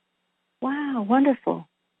 Wow, wonderful.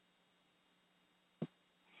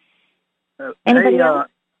 Anybody else?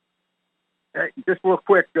 Hey, just real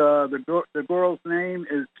quick, the girl's name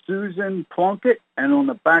is Susan Plunkett, and on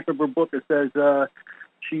the back of her book it says her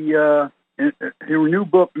new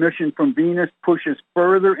book, Mission from Venus, pushes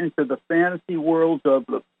further into the fantasy worlds of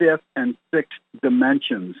the fifth and sixth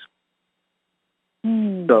dimensions.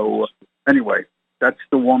 So, anyway, that's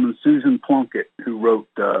the woman, Susan Plunkett, who wrote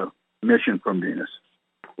Mission from Venus.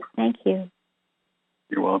 Thank you.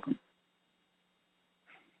 You're welcome.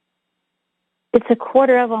 It's a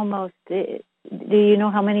quarter of almost. Do you know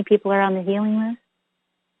how many people are on the healing list?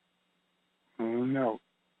 No.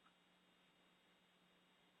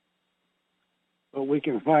 But we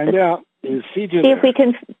can find out. Is CJ see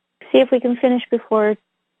if we can finish before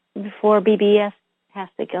BBS has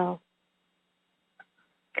to go.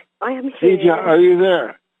 I am here. CJ, are you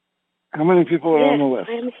there? How many people are on the list?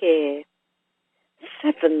 I am here.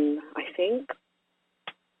 7, I think.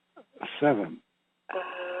 7.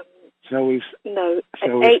 No,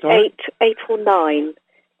 shall 8 or 9.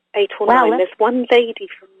 8 or 9. There's one lady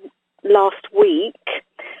from last week,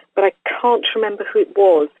 but I can't remember who it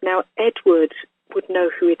was. Now, Edward would know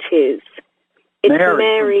who it is. It's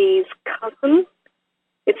Mary's cousin.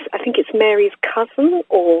 I think it's Mary's cousin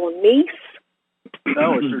or niece.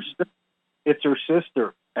 No, it's her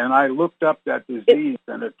sister. And I looked up that disease,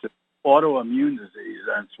 and it's an autoimmune disease,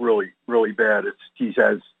 and it's really, really bad. She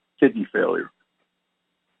has kidney failure.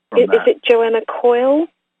 Is it Joanna Coyle?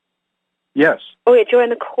 Yes. Oh, yeah,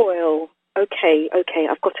 Joanna Coyle. Okay,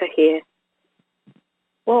 I've got her here.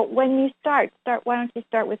 Well, when you start. Why don't you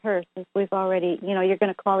start with her, since we've already, you're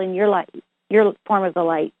going to call in your light, your form of the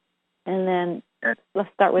light, and then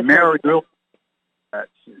let's start with Mary. her.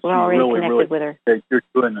 We're already really, connected really, with her. You're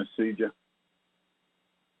doing this, CJ.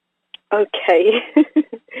 Okay,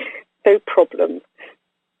 no problem.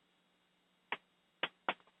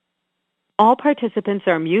 All participants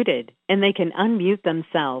are muted, and they can unmute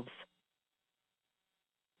themselves.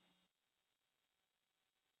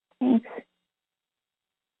 Thanks.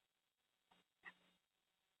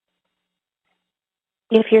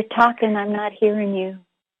 If you're talking, I'm not hearing you.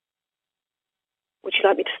 Would you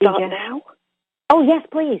like me to start now? Oh, yes,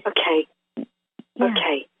 please. Okay. Yeah.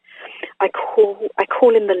 Okay. I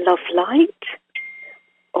call in the love light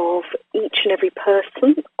of each and every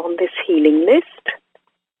person on this healing list.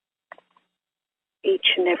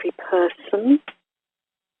 Each and every person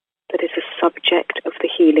that is a subject of the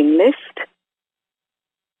healing list.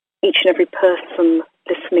 Each and every person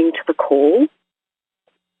listening to the call.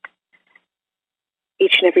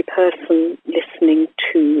 Each and every person listening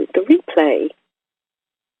to the replay.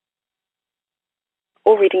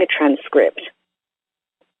 Or reading a transcript.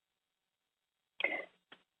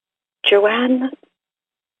 Joanne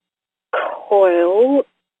Coyle,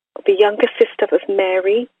 the younger sister of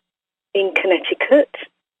Mary in Connecticut.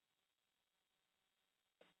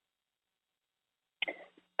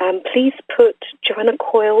 Please put Joanna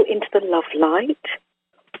Coyle into the love light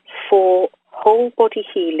for whole body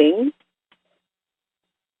healing,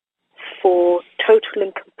 for total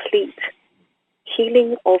and complete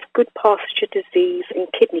healing of good pasture disease and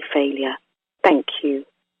kidney failure. Thank you.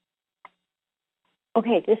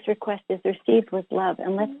 Okay, this request is received with love,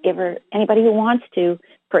 and let's give her, anybody who wants to,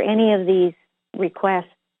 for any of these requests,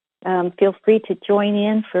 feel free to join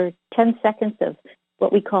in for 10 seconds of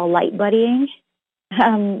what we call light buddying,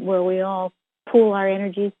 where we all pool our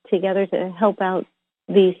energies together to help out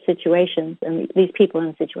these situations and these people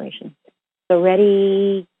in situations. So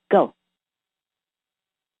ready, go.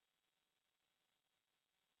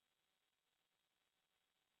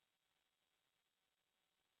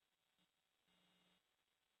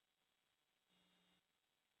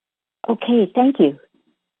 Okay, thank you.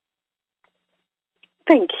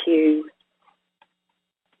 Thank you.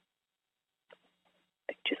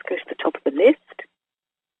 It just goes to the top of the list.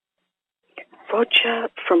 Roger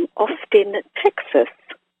from Austin, Texas.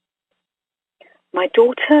 My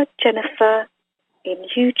daughter, Jennifer, in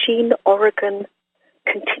Eugene, Oregon,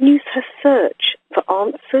 continues her search for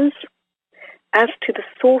answers as to the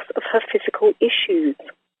source of her physical issues.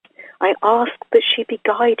 I ask that she be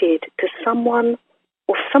guided to someone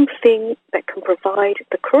or something that can provide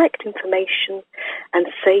the correct information and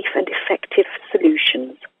safe and effective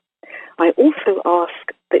solutions. I also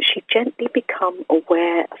ask that she gently become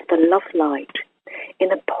aware of the love light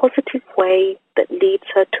in a positive way that leads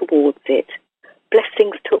her towards it.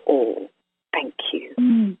 Blessings to all. Thank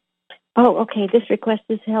you. Oh, okay. This request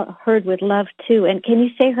is heard with love, too. And can you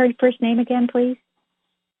say her first name again, please?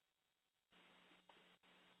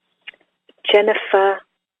 Jennifer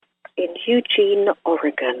in Eugene,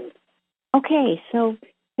 Oregon. Okay, so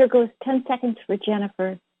here goes 10 seconds for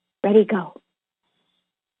Jennifer. Ready, go.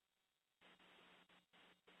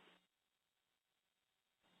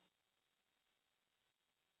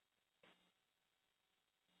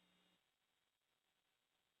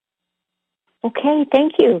 Okay,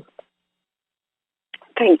 thank you.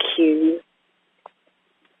 Thank you.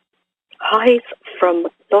 Highs from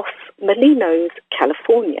Los Molinos,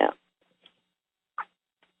 California.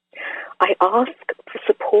 I ask for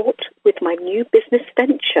support with my new business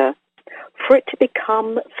venture for it to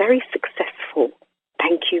become very successful.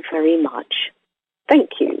 Thank you very much.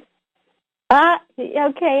 Thank you.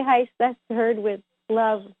 Okay, Heist, that's heard with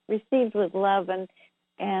love, received with love. And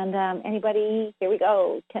anybody, here we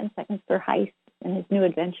go, 10 seconds for Heist and his new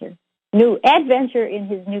adventure. New adventure in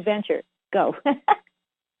his new venture. Go.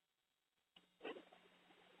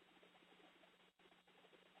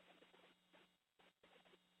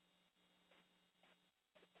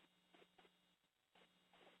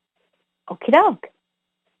 Okie doke.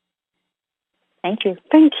 Thank you.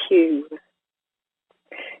 Thank you.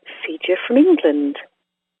 Fija from England.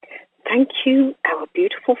 Thank you, our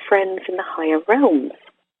beautiful friends in the higher realms,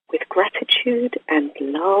 with gratitude and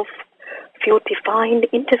love for your divine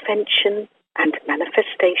intervention and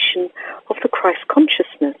manifestation of the Christ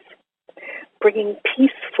consciousness, bringing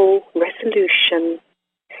peaceful resolution,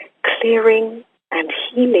 clearing and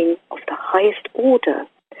healing of the highest order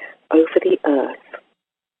over the earth.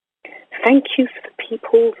 Thank you for the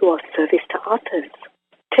people who are service to others,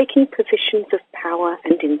 taking positions of power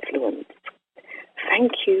and influence.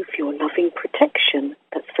 Thank you for your loving protection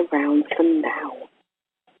that surrounds them now.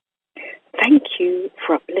 Thank you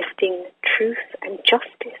for uplifting truth and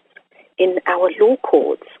justice in our law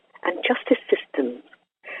courts and justice systems,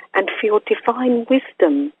 and for your divine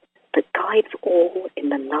wisdom that guides all in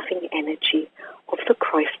the loving energy of the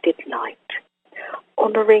Christed light,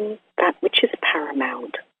 honoring that which is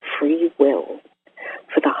paramount, free will,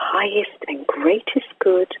 for the highest and greatest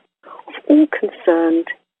good of all concerned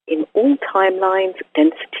in all timelines,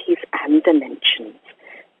 densities, and dimensions,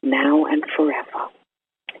 now and forever.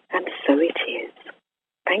 And so it is.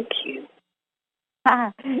 Thank you.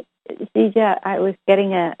 Fija, I was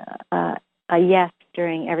getting a yes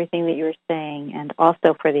during everything that you were saying, and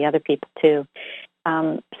also for the other people too.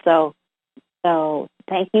 So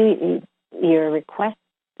thank you. Your request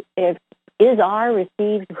is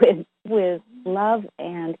received with love,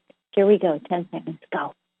 and here we go. 10 seconds.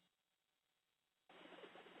 Go.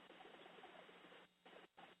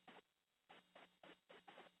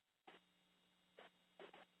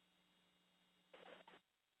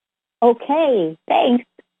 Okay, thanks.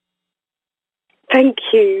 Thank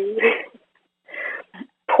you.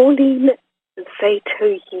 Pauline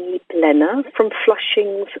Zatoyi Blenner from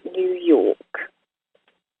Flushings, New York.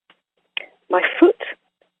 My foot,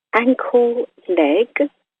 ankle, leg,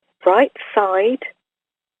 right side,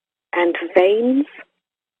 and veins,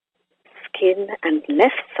 skin and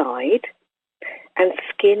left side, and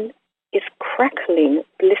skin is crackling,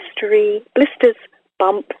 blisters,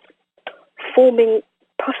 bumps, forming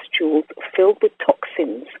pustules filled with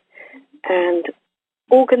toxins, and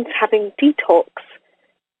organs having detox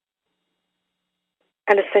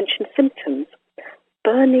and ascension symptoms,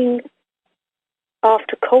 burning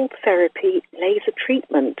after cold therapy laser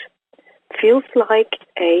treatment. Feels like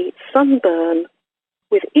a sunburn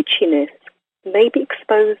with itchiness, may be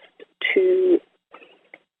exposed to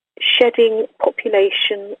shedding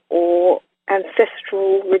population or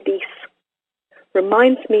ancestral release.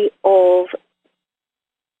 Reminds me of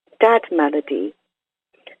dad malady.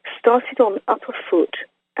 Started on upper foot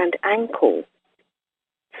and ankle.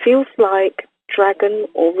 Feels like dragon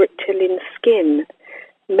or reptilian skin,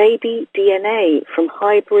 maybe DNA from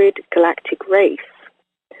hybrid galactic race.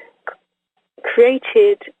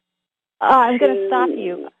 Created... I'm going to stop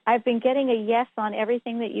you. I've been getting a yes on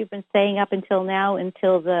everything that you've been saying up until now,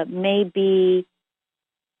 until the maybe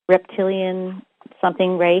reptilian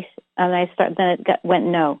something race, and then it went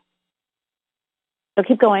no. So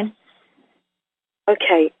keep going.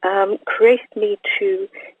 Okay. Created me to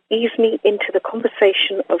ease me into the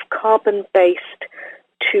conversation of carbon-based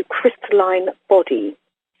to crystalline body.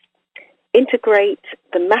 Integrate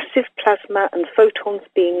the massive plasma and photons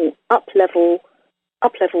being up-leveled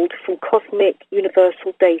from cosmic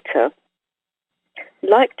universal data.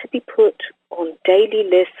 Like to be put on daily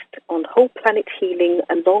list on whole planet healing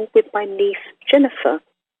along with my niece Jennifer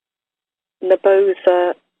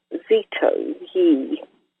Naboza Zito Yi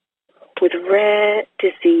with rare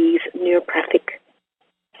disease neuropathic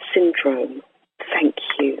syndrome. Thank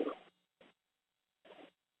you.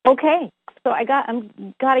 Okay, so I got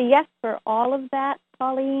a yes for all of that,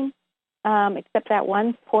 Pauline, except that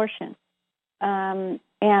one portion.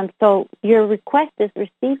 And so your request is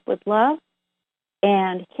received with love.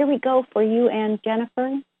 And here we go for you and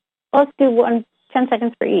Jennifer. Let's do 10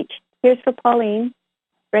 seconds for each. Here's for Pauline.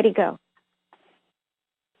 Ready, go.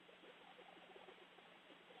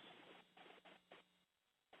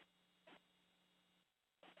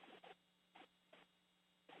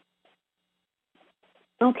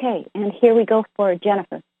 Okay, and here we go for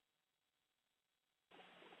Jennifer.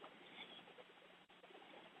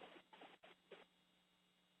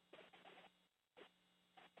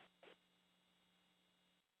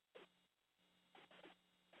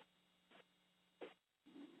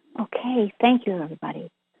 Okay, thank you,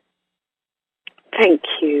 everybody. Thank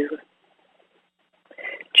you.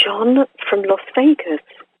 John from Las Vegas.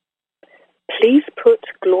 Please put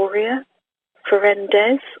Gloria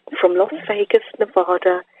Ferendez from Las Vegas,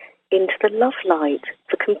 Nevada, into the love light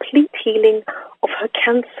for complete healing of her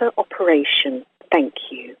cancer operation. Thank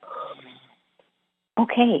you.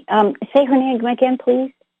 Okay, say her name again,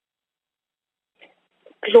 please.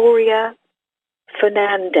 Gloria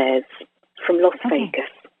Fernandez from Las Vegas.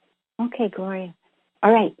 Okay, Gloria.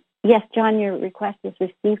 All right. Yes, John, your request is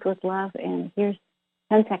received with love, and here's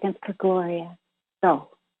 10 seconds for Gloria. Go.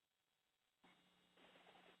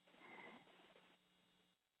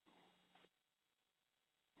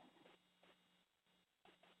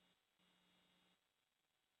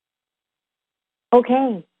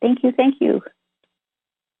 Okay, thank you.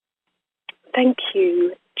 Thank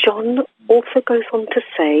you. John also goes on to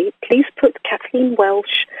say, please put Kathleen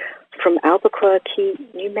Welsh from Albuquerque,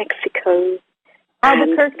 New Mexico,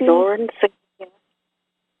 and Lauren Zania,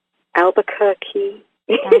 Albuquerque,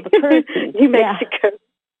 New Mexico.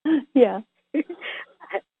 Yeah.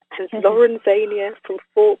 And Lauren Zania from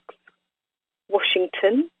Forks,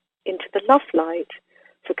 Washington, into the love light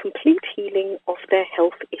for complete healing of their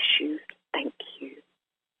health issues. Thank you.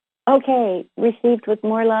 Okay, received with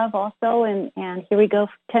more love also, and here we go,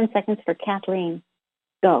 10 seconds for Kathleen.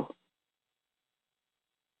 Go.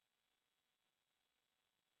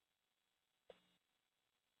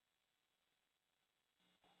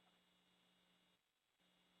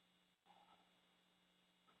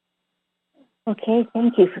 Okay,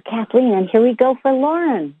 thank you for Kathleen, and here we go for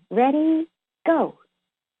Lauren. Ready? Go.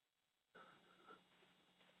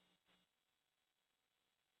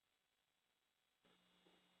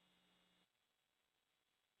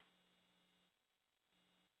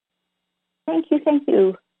 Thank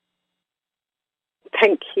you.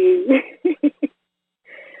 Thank you.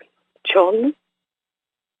 John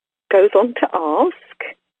goes on to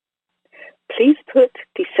ask, please put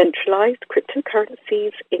decentralized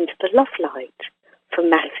cryptocurrencies into the love light for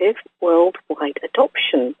massive worldwide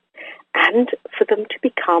adoption and for them to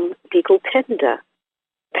become legal tender.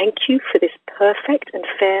 Thank you for this perfect and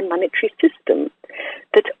fair monetary system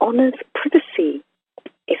that honors privacy,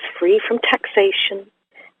 is free from taxation,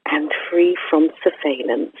 and free from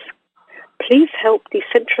surveillance. Please help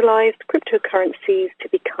decentralized cryptocurrencies to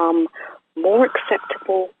become more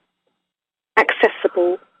accessible,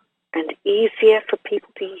 and easier for people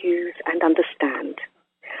to use and understand.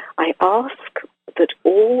 I ask that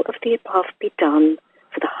all of the above be done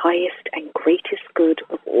for the highest and greatest good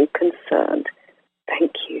of all concerned.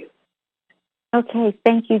 Thank you. Okay,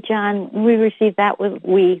 thank you, John. We received that with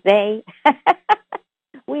they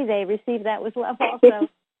received that with love also.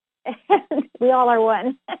 We all are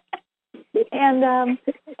one. And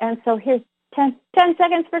so here's 10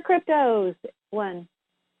 seconds for cryptos. 1.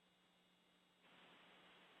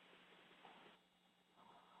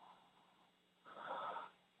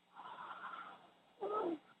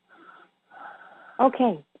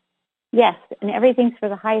 Okay. Yes, and everything's for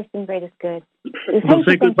the highest and greatest good. We'll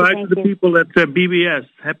say goodbye to the people at BBS.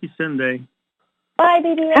 Happy Sunday. Bye,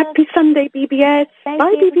 BBS. Happy Sunday, BBS. Bye,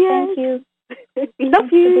 BBS. Thank you. We love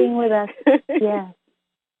Thanks you. for being with us. Yes.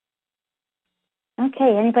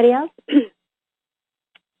 Okay, anybody else?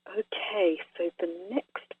 Okay, so the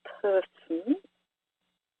next person.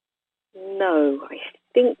 No, I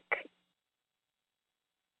think.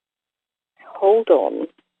 Hold on.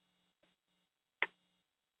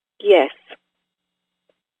 Yes.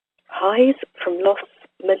 Highs from Los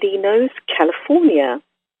Molinos, California.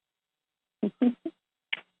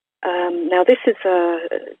 Now, this is a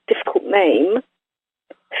difficult name.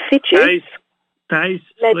 Fidges. Thijs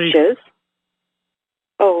Sledges.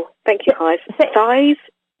 Oh, thank you, Highs. Thijs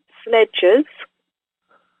Sledges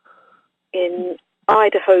in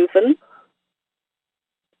Eindhoven,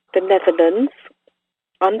 the Netherlands,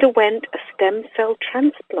 underwent a stem cell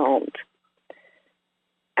transplant.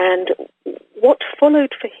 And what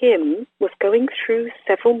followed for him was going through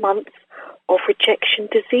several months of rejection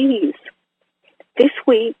disease. This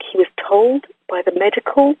week, he was told by the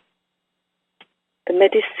Medici,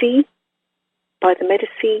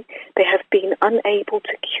 they have been unable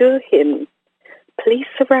to cure him. Please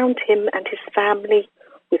surround him and his family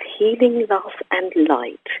with healing love and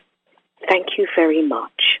light. Thank you very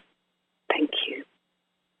much. Thank you.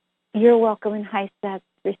 You're welcome, and Heist, that's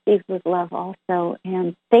received with love also.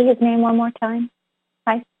 And say his name one more time.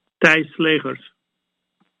 Heist? Thijs Slegers.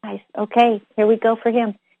 Heist. Okay, here we go for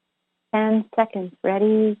him. 10 seconds.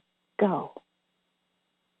 Ready, go.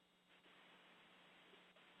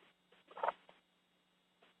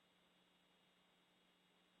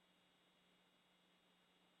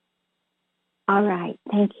 All right,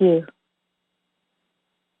 thank you.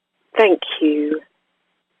 Thank you.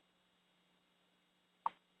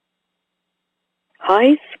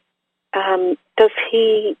 Highs, is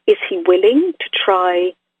he willing to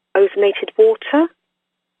try ozonated water?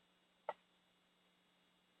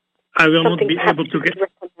 I will not be able to get.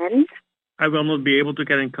 Recommend? I will not be able to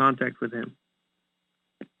get in contact with him.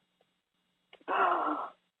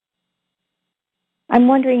 I'm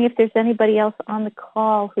wondering if there's anybody else on the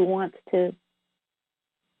call who wants to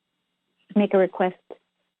make a request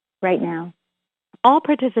right now. All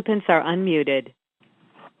participants are unmuted.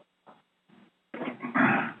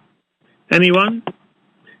 Anyone?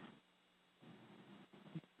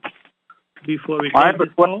 Before we I have a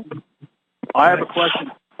question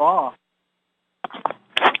for Bob.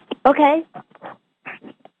 Okay.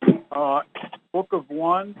 Book of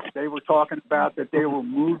One, they were talking about that they were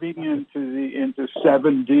moving into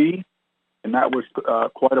 7D, and that was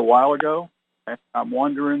quite a while ago. And I'm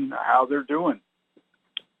wondering how they're doing.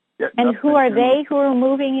 And who are they who are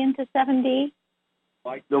moving into 7D?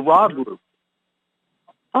 Like the Ra group.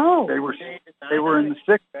 Oh. They were in the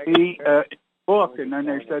 6D book, and then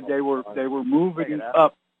they said they were moving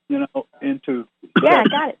up, into. Yeah, I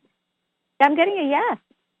got it. I'm getting a yes.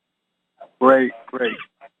 Great.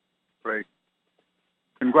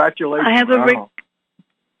 Congratulations. I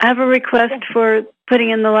have a request for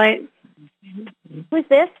putting in the light. Who's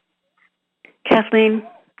this? Kathleen.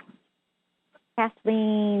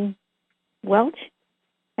 Kathleen Welch?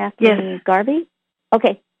 Kathleen Garvey?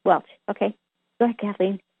 Okay, Welch. Okay. Go ahead,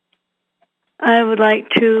 Kathleen. I would like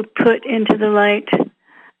to put into the light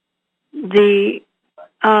the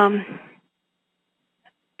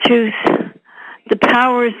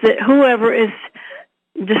powers that whoever is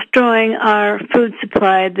destroying our food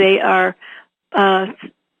supply, they are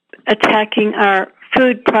attacking our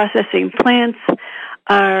food processing plants,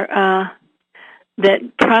 our that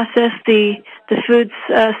process the food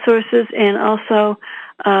sources, and also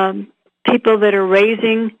people that are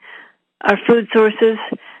raising our food sources.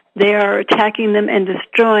 They are attacking them and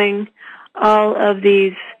destroying all of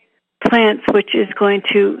these plants, which is going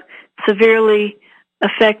to severely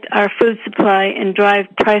affect our food supply and drive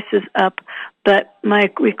prices up. But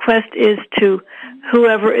my request is to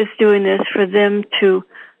whoever is doing this, for them to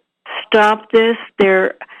stop this,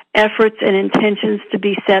 their efforts and intentions to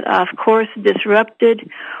be set off course,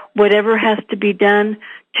 disrupted, whatever has to be done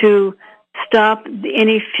to stop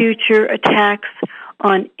any future attacks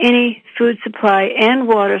on any food supply and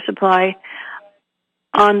water supply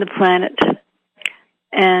on the planet.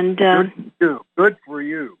 And good for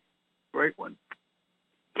you. Great one.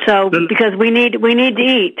 So, because we need to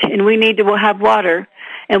eat, and we need to have water,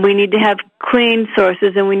 and we need to have clean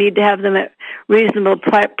sources, and we need to have them at reasonable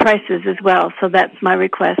prices as well. So that's my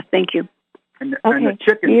request. Thank you. And the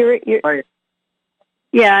chickens.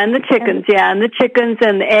 Yeah, and the chickens. And the chickens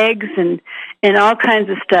and the eggs and all kinds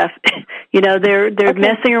of stuff. You know, they're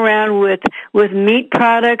messing around with meat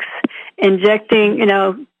products, injecting, you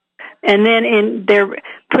know, and then they're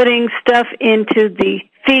putting stuff into the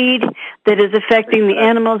feed that is affecting the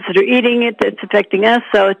animals that are eating it, that's affecting us.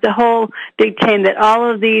 So it's a whole big chain that all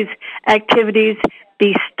of these activities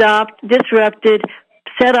be stopped, disrupted,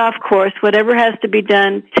 set off course, whatever has to be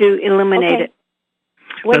done to eliminate it.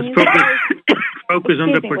 Let's focus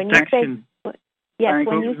on the protection.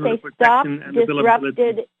 When you say stopped,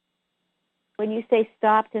 disrupted, when you say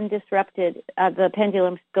stopped and disrupted, the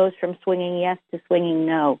pendulum goes from swinging yes to swinging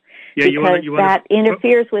no. Yeah, because that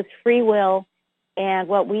interferes with free will, and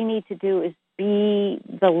what we need to do is be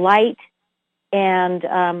the light, and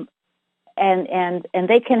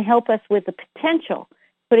they can help us with the potential,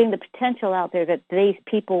 putting the potential out there that these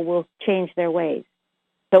people will change their ways.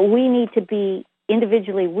 But we need to be,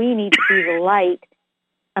 individually, we need to be the light.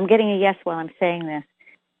 I'm getting a yes while I'm saying this.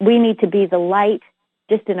 We need to be the light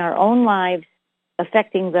just in our own lives,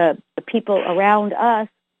 affecting the people around us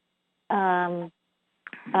to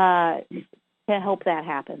help that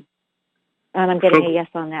happen. And I'm getting a yes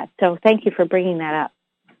on that. So thank you for bringing that up.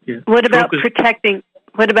 Yeah. What about protecting?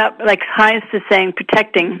 What about, like Highest is saying,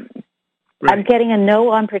 protecting? Right. I'm getting a no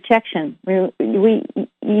on protection.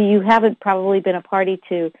 You haven't probably been a party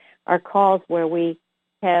to our calls where we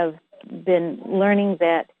have been learning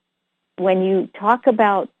that when you talk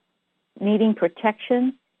about needing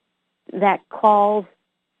protection, that calls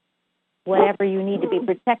whatever you need to be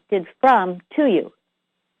protected from to you.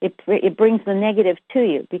 It brings the negative to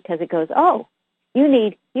you because it goes, oh, you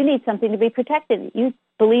need something to be protected. You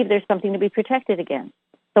believe there's something to be protected against.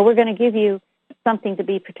 So we're going to give you something to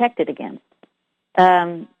be protected against.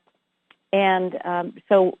 So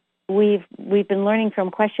we've been learning from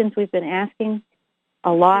questions we've been asking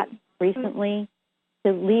a lot recently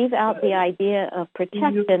to leave out the idea of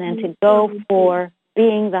protection and to go for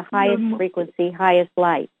being the highest frequency, highest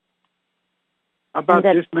light. About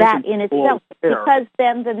and that in itself, because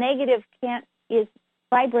then the negative is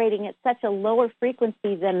vibrating at such a lower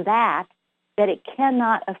frequency than that it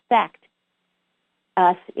cannot affect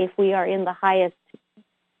us if we are in the highest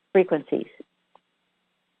frequencies.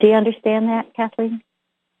 Do you understand that, Kathleen?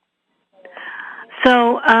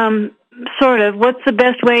 So, sort of. What's the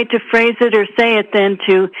best way to phrase it or say it then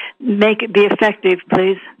to make it be effective,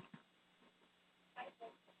 please?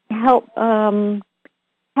 Help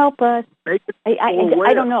us.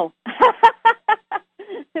 I don't know.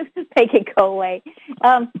 Make it go away.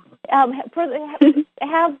 Help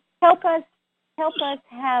us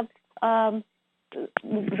have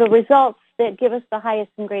the results that give us the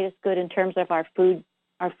highest and greatest good in terms of our food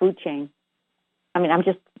chain. I mean,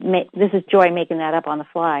 this is Joy making that up on the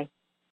fly.